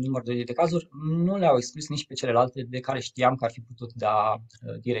număr de cazuri, nu le-au exclus nici pe celelalte de care știam că ar fi putut da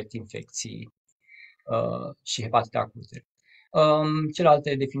direct infecții și hepatite acute.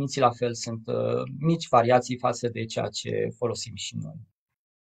 Celelalte definiții la fel sunt mici variații față de ceea ce folosim și noi.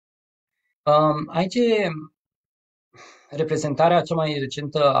 Aici e reprezentarea cea mai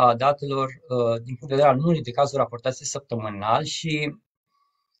recentă a datelor din punct de vedere al numărului de cazuri raportate săptămânal și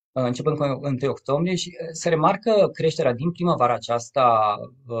începând cu 1 octombrie și se remarcă creșterea din primăvara aceasta,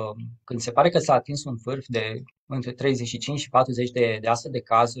 când se pare că s-a atins un vârf de între 35 și 40 de astfel de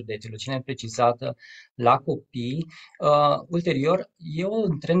cazuri de etilocine neprecizată la copii. Ulterior, e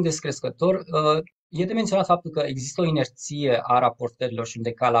un trend descrescător. E de menționat faptul că există o inerție a raportărilor și un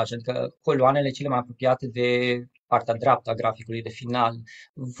decalaj, adică coloanele cele mai apropiate de partea dreaptă a graficului de final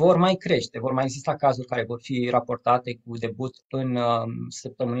vor mai crește, vor mai exista cazuri care vor fi raportate cu debut în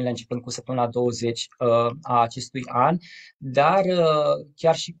săptămânile începând cu săptămâna 20 a acestui an, dar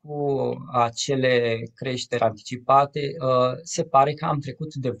chiar și cu acele creșteri anticipate, se pare că am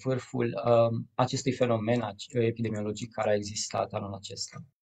trecut de vârful acestui fenomen epidemiologic care a existat anul acesta.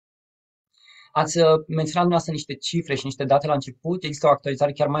 Ați menționat dumneavoastră niște cifre și niște date la început. Există o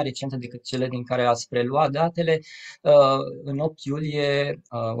actualizare chiar mai recentă decât cele din care ați preluat datele. În 8 iulie,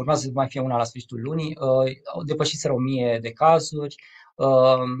 urmează să mai fie una la sfârșitul lunii, au depășit 1000 de cazuri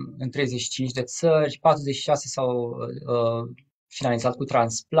în 35 de țări, 46 s-au finalizat cu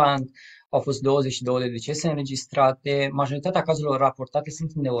transplant, au fost 22 de decese înregistrate. Majoritatea cazurilor raportate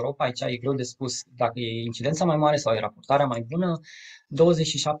sunt în Europa, aici e greu de spus dacă e incidența mai mare sau e raportarea mai bună.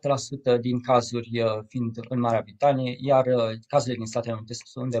 27% din cazuri fiind în Marea Britanie, iar cazurile din Statele Unite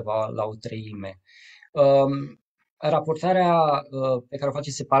sunt undeva la o treime. Raportarea pe care o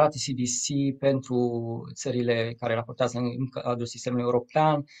face separat CDC pentru țările care raportează în cadrul sistemului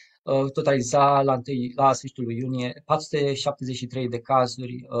european totaliza la sfârșitul lui iunie 473 de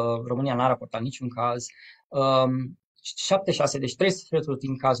cazuri. România n-a raportat niciun caz. 76, deci 3 sferturi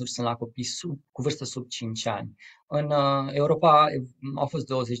din cazuri sunt la copii cu vârstă sub 5 ani. În Europa au fost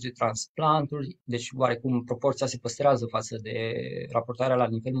 20 de transplanturi, deci oarecum proporția se păstrează față de raportarea la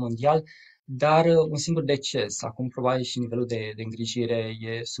nivel mondial, dar un singur deces. Acum probabil și nivelul de îngrijire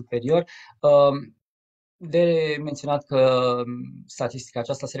e superior. De menționat că statistica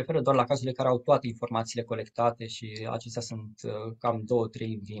aceasta se referă doar la cazurile care au toate informațiile colectate și acestea sunt cam 2-3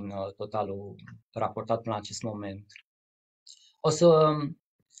 din totalul raportat până la acest moment. O să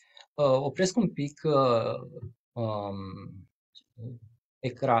opresc un pic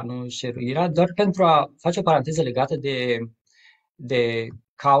ecranul, share-uirea, doar pentru a face o paranteză legată de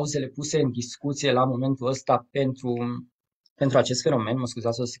cauzele puse în discuție la momentul ăsta pentru acest fenomen. Mă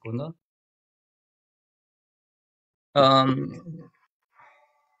scuzați o secundă.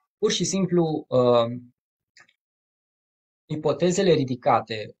 Pur și simplu, ipotezele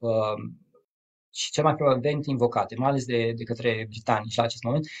ridicate și cel mai probabil invocate, mai ales de către britanici la acest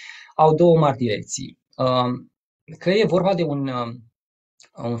moment, au două mari direcții. Că e vorba de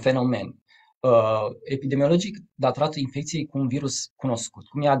un fenomen epidemiologic datorat infecției cu un virus cunoscut,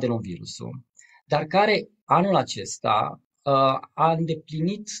 cum e adenovirusul, dar care anul acesta a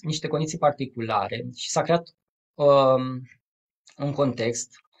îndeplinit niște condiții particulare și s-a creat un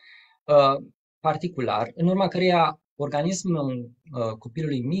context particular, în urma căreia organismul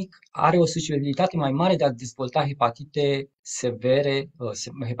copilului mic are o susceptibilitate mai mare de a dezvolta hepatite severe,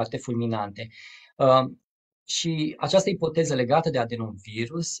 hepatite fulminante. Și această ipoteză legată de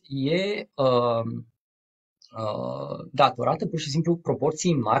adenovirus e datorată pur și simplu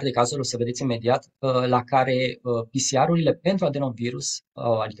proporții mari de cazuri, o să vedeți imediat, la care PCR-urile pentru adenovirus,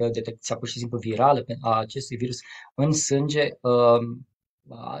 adică detecția pur și simplu virală a acestui virus în sânge,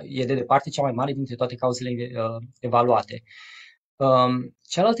 e de departe cea mai mare dintre toate cauzele evaluate.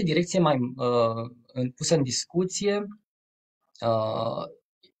 Cealaltă direcție mai pusă în discuție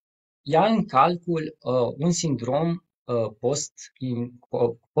ia în calcul un sindrom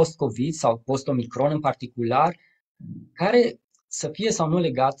post-COVID sau post-Omicron în particular, care să fie sau nu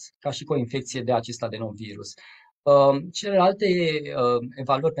legat ca și cu o infecție de acest adenovirus. Celelalte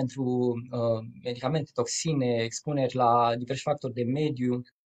evaluări pentru medicamente, toxine, expuneri la diversi factori de mediu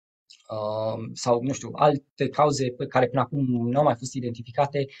sau, nu știu, alte cauze pe care până acum nu au mai fost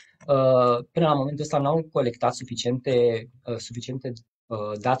identificate, până la momentul ăsta n-au colectat suficiente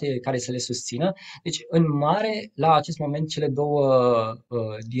date care să le susțină. Deci, în mare, la acest moment, cele două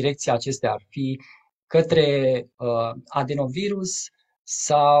direcții acestea ar fi către adenovirus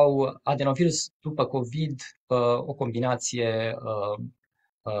sau adenovirus după COVID, o combinație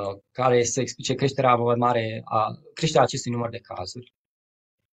care să explice creșterea acestui număr de cazuri.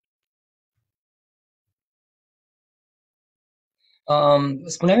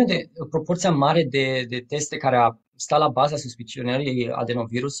 Spuneam de proporția mare de teste care a stat la baza suspicionării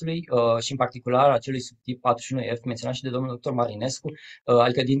adenovirusului și în particular acelui subtip 41F menționat și de domnul dr. Marinescu,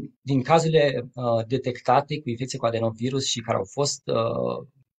 adică din cazurile detectate cu infecție cu adenovirus și care au fost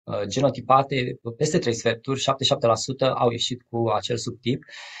genotipate, peste 3 sferturi, 77% au ieșit cu acel subtip.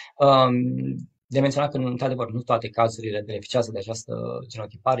 De menționat că, într-adevăr, nu toate cazurile beneficiază de această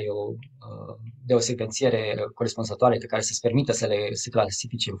genotipare, de o secvențiere corespunzătoare pe care să-ți permită să se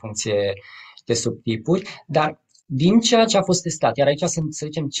clasifice în funcție de subtipuri, dar din ceea ce a fost testat, iar aici sunt, să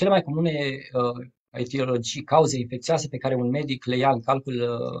zicem, cele mai comune etiologii, cauze infecțioase pe care un medic le ia în calcul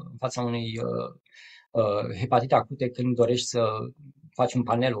în fața unei hepatite acute când dorești să faci un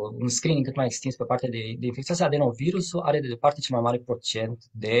panel, un screening cât mai extins pe partea de infecțioase, adenovirusul are de departe cel mai mare procent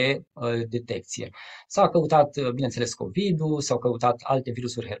de detecție. S-a căutat, bineînțeles, COVID-ul, s-au căutat alte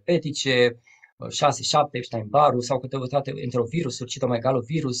virusuri herpetice, 6, 7, Epstein-Barr, s-au căutat enterovirusuri,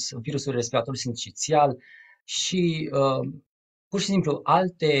 citomegalovirus, virusul respirator sincițial și pur și simplu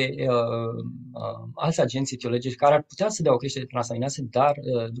alți agenți etiologici care ar putea să dea o creștere de transaminase, dar,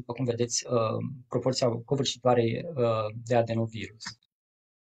 după cum vedeți, proporția covârșitoare de adenovirus.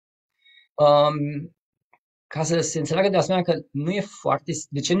 Ca să se înțeleagă de asemenea că nu e foarte...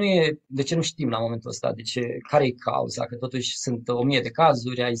 De ce nu știm la momentul ăsta? Care e cauza? Că totuși sunt 1000 de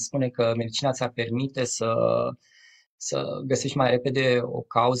cazuri, ai spune că medicina ți-ar permite să găsești mai repede o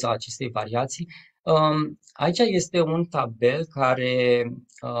cauză a acestei variații. Aici este un tabel care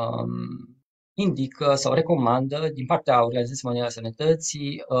indică sau recomandă din partea Organizației Mondiale a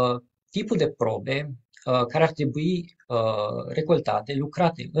Sănătății tipul de probe care ar trebui recoltate,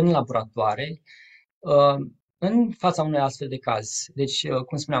 lucrate în laboratoare în fața unui astfel de caz. Deci,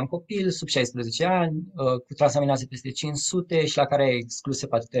 cum spuneam, copil sub 16 ani, cu transaminase peste 500 și la care ai exclus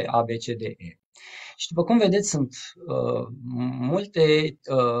hepatite A, B, C, D, E. Și după cum vedeți, sunt multe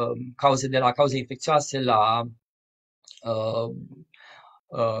cauze, de la cauze infecțioase la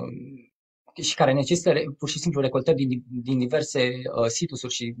și care necesită pur și simplu recoltări din diverse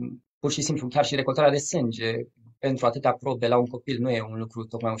situsuri și pur și simplu chiar și recoltarea de sânge pentru atâtea probe la un copil nu e un lucru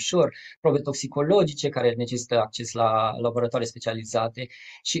tocmai ușor, probe toxicologice care necesită acces la laboratoare specializate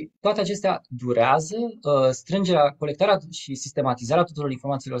și toate acestea durează, colectarea și sistematizarea tuturor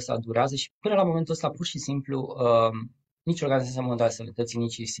informațiilor astea durează și până la momentul ăsta pur și simplu nici Organizația Mondială a Sănătății,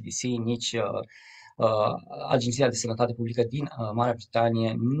 nici CDC, nici Agenția de Sănătate Publică din Marea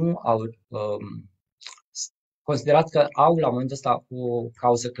Britanie nu au considerat că au la momentul ăsta o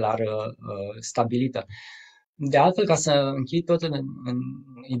cauză clară stabilită. De altfel, ca să închei tot în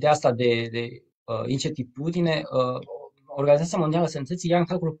ideea asta de incertitudine, Organizația Mondială a Sănătății ia în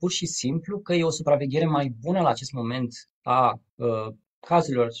calcul pur și simplu că e o supraveghere mai bună la acest moment a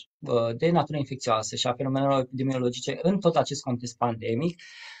cazurilor de natură infecțioasă și a fenomenelor epidemiologice în tot acest context pandemic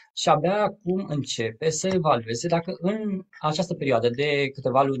și abia acum începe să evalueze dacă în această perioadă de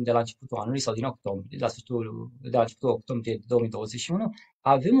câteva luni de la începutul anului sau din octombrie, de la începutul octombrie 2021,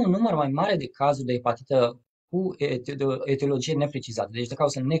 avem un număr mai mare de cazuri de hepatită cu etiologie neprecizată, deci de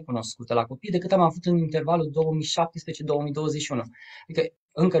cauză necunoscută la copii, decât am avut în intervalul 2017-2021. Adică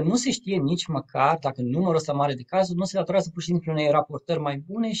încă nu se știe nici măcar dacă numărul ăsta mare de cazuri nu se datorează pur și simplu unei raportări mai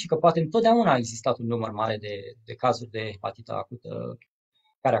bune și că poate întotdeauna a existat un număr mare de cazuri de hepatită acută,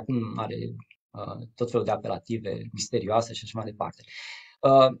 care acum are tot felul de apelative misterioase și așa mai departe.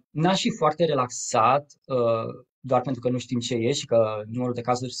 N-aș fi foarte relaxat doar pentru că nu știm ce e și că numărul de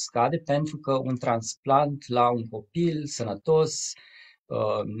cazuri scade, pentru că un transplant la un copil sănătos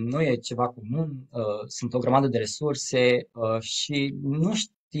nu e ceva comun, sunt o grămadă de resurse și nu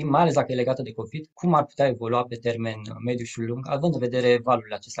știm, mai ales dacă e legată de COVID, cum ar putea evolua pe termen mediu și lung, având în vedere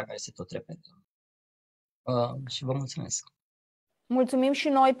valurile acestea care se tot repetă. Și vă mulțumesc! Mulțumim și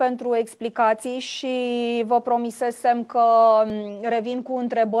noi pentru explicații și vă promisesem că revin cu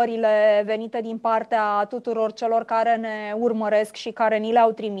întrebările venite din partea tuturor celor care ne urmăresc și care ni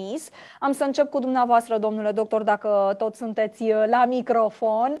le-au trimis. Am să încep cu dumneavoastră, domnule doctor, dacă tot sunteți la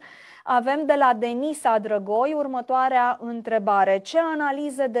microfon. Avem de la Denisa Drăgoi următoarea întrebare. Ce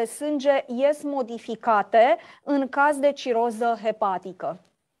analize de sânge ies modificate în caz de ciroză hepatică?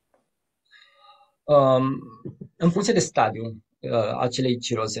 În funcție de stadiu acelei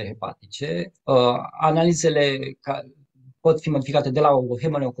ciroze hepatice, analizele pot fi modificate de la o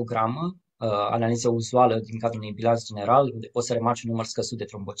hemoneocogramă, analiză uzuală din cadrul unui bilanț general, unde poți să remarci un număr scăzut de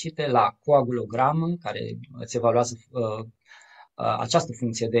trombocite, la coagulogramă, care îți evaluează această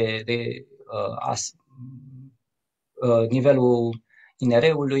funcție de nivelul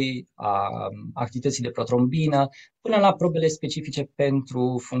INR-ului, a activității de protrombină, până la probele specifice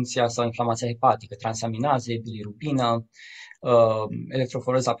pentru funcția sau inflamația hepatică, transaminaze, bilirubină,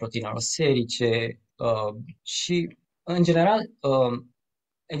 electroforeza proteinelor serice și, în general,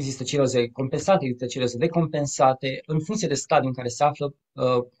 există ciroze compensate, există ciroze decompensate. În funcție de stadiul în care se află,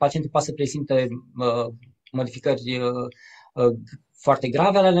 pacientul poate să prezinte modificări foarte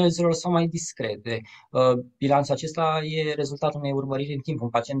grave ale analizelor sau mai discrete. Bilanțul acesta e rezultatul unei urmăriri în timp. Un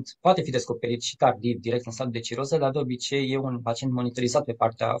pacient poate fi descoperit și tardiv, direct în stadiul de ciroză, dar de obicei e un pacient monitorizat pe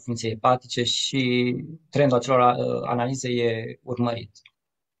partea funcției hepatice și trendul acelor analize e urmărit.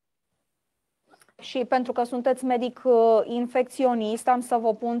 Și pentru că sunteți medic infecționist, am să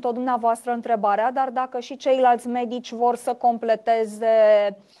vă pun tot dumneavoastră întrebarea, dar dacă și ceilalți medici vor să completeze,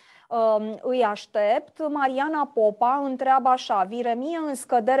 îi aștept. Mariana Popa întreabă așa: viremie în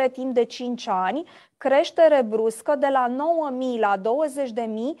scădere timp de 5 ani, creștere bruscă de la 9.000 la 20.000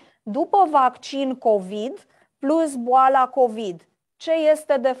 după vaccin COVID plus boala COVID. Ce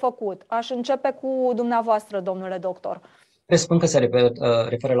este de făcut? Aș începe cu dumneavoastră, domnule doctor. Presupun că se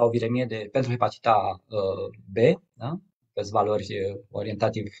referă la o viremie pentru hepatita B, da? Câți valori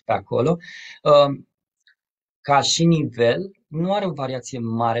orientativ pe acolo. Ca și nivel, nu are o variație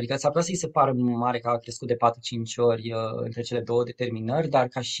mare, adică s-ar putea să-i se pară mare că a crescut de 4-5 ori între cele două determinări, dar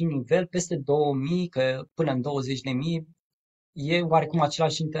ca și nivel, peste 2000, că până în 20.000, e oarecum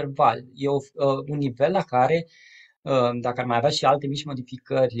același interval. E un nivel la care, dacă ar mai avea și alte mici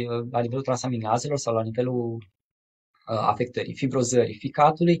modificări la nivelul transaminazelor sau la nivelul afectării, fibrozării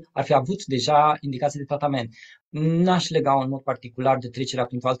ficatului, ar fi avut deja indicații de tratament. N-aș lega în mod particular de trecerea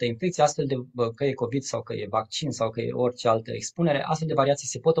printr-o altă infecție, astfel de că e COVID sau că e vaccin sau că e orice altă expunere. Astfel de variații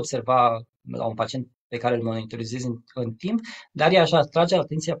se pot observa la un pacient pe care îl monitorizezi în timp, dar ea aș atrage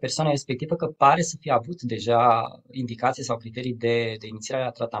atenția persoanei respectivă că pare să fie avut deja indicații sau criterii de inițiare a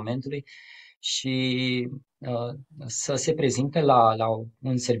tratamentului și să se prezinte la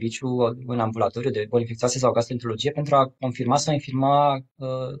un serviciu, un ambulatoriu de boli infecțioase sau gastroenterologie pentru a confirma sau infirma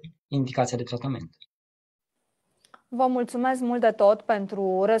indicația de tratament. Vă mulțumesc mult de tot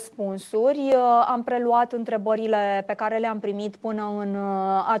pentru răspunsuri. Am preluat întrebările pe care le-am primit până în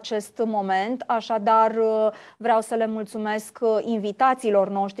acest moment, așadar vreau să le mulțumesc invitațiilor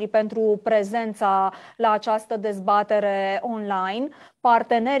noștri pentru prezența la această dezbatere online,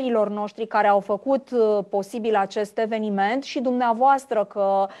 partenerilor noștri care au făcut posibil acest eveniment și dumneavoastră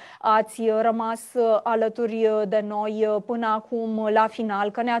că ați rămas alături de noi până acum la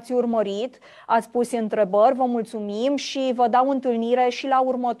final, că ne-ați urmărit, ați pus întrebări, vă mulțumim și vă dau întâlnire și la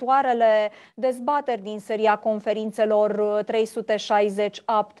următoarele dezbateri din seria conferințelor 360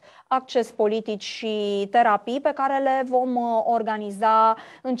 Acces, politici și terapii pe care le vom organiza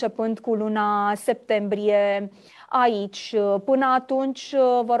începând cu luna septembrie aici. Până atunci,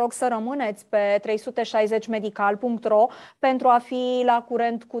 vă rog să rămâneți pe 360medical.ro pentru a fi la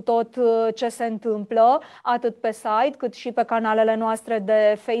curent cu tot ce se întâmplă, atât pe site, cât și pe canalele noastre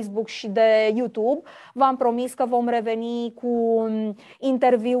de Facebook și de YouTube. V-am promis că vom reveni cu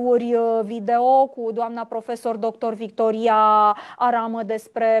interviuri video cu doamna profesor dr. Victoria Aramă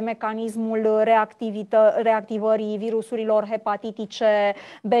despre mecanismul reactivării virusurilor hepatitice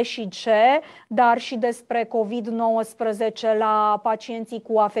B și C, dar și despre COVID-19 COVID-19 la pacienții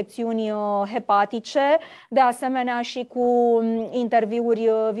cu afecțiuni hepatice, de asemenea și cu interviuri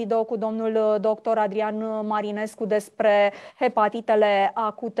video cu domnul dr. Adrian Marinescu despre hepatitele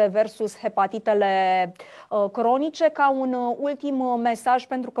acute versus hepatitele cronice. Ca un ultim mesaj,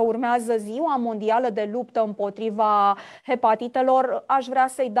 pentru că urmează Ziua Mondială de Luptă împotriva hepatitelor, aș vrea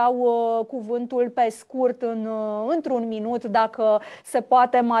să-i dau cuvântul pe scurt, într-un minut, dacă se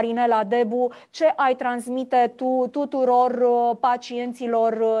poate. Marinela Debu, ce ai transmite tu tuturor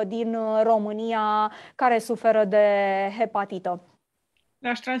pacienților din România care suferă de hepatită?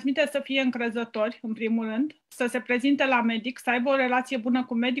 Le-aș transmite să fie încrezători, în primul rând, să se prezinte la medic, să aibă o relație bună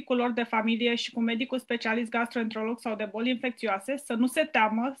cu medicul lor de familie și cu medicul specialist gastroenterolog sau de boli infecțioase, să nu se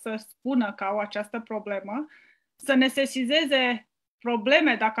teamă să spună că au această problemă, să ne sesizeze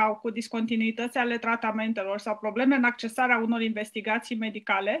probleme dacă au cu discontinuități ale tratamentelor sau probleme în accesarea unor investigații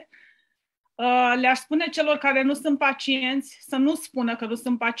medicale. Le-aș spune celor care nu sunt pacienți să nu spună că nu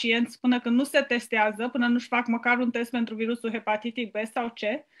sunt pacienți până când nu se testează, până nu-și fac măcar un test pentru virusul hepatitic B sau C.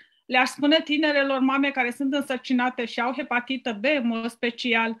 Le-aș spune tinerelor mame care sunt însărcinate și au hepatită B, în mod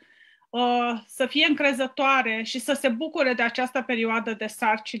special, să fie încrezătoare și să se bucure de această perioadă de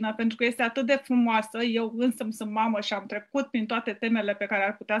sarcină, pentru că este atât de frumoasă. Eu însă sunt mamă și am trecut prin toate temele pe care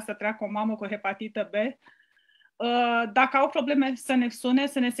ar putea să treacă o mamă cu hepatită B. Dacă au probleme, să ne sune,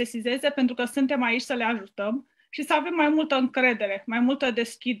 să ne sesizeze, pentru că suntem aici să le ajutăm și să avem mai multă încredere, mai multă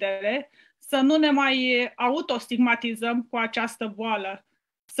deschidere, să nu ne mai autostigmatizăm cu această boală.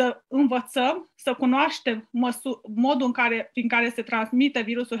 Să învățăm, să cunoaștem modul prin care se transmite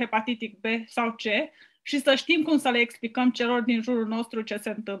virusul hepatic B sau C și să știm cum să le explicăm celor din jurul nostru ce se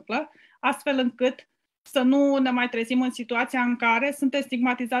întâmplă, astfel încât să nu ne mai trezim în situația în care suntem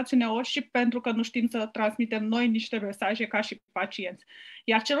stigmatizați uneori și pentru că nu știm să transmitem noi niște mesaje ca și pacienți.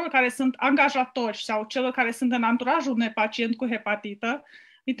 Iar celor care sunt angajatori sau celor care sunt în anturajul unui pacient cu hepatită,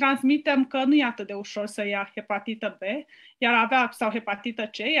 îi transmitem că nu e atât de ușor să ia hepatită B sau hepatită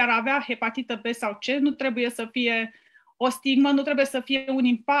C, iar avea hepatită B sau C nu trebuie să fie o stigmă, nu trebuie să fie un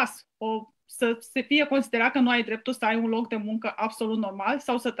impas, să se fie considerat că nu ai dreptul să ai un loc de muncă absolut normal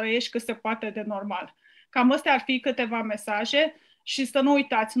sau să trăiești cât se poate de normal. Cam astea ar fi câteva mesaje și să nu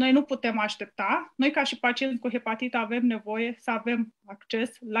uitați, noi nu putem aștepta. Noi ca și pacienți cu hepatită avem nevoie să avem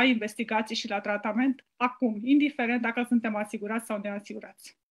acces la investigații și la tratament acum, indiferent dacă suntem asigurați sau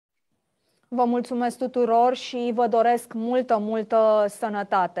neasigurați. Vă mulțumesc tuturor și vă doresc multă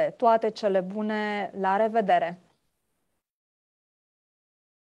sănătate. Toate cele bune, la revedere!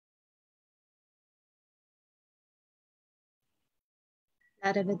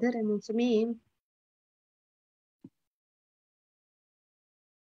 La revedere, mulțumim!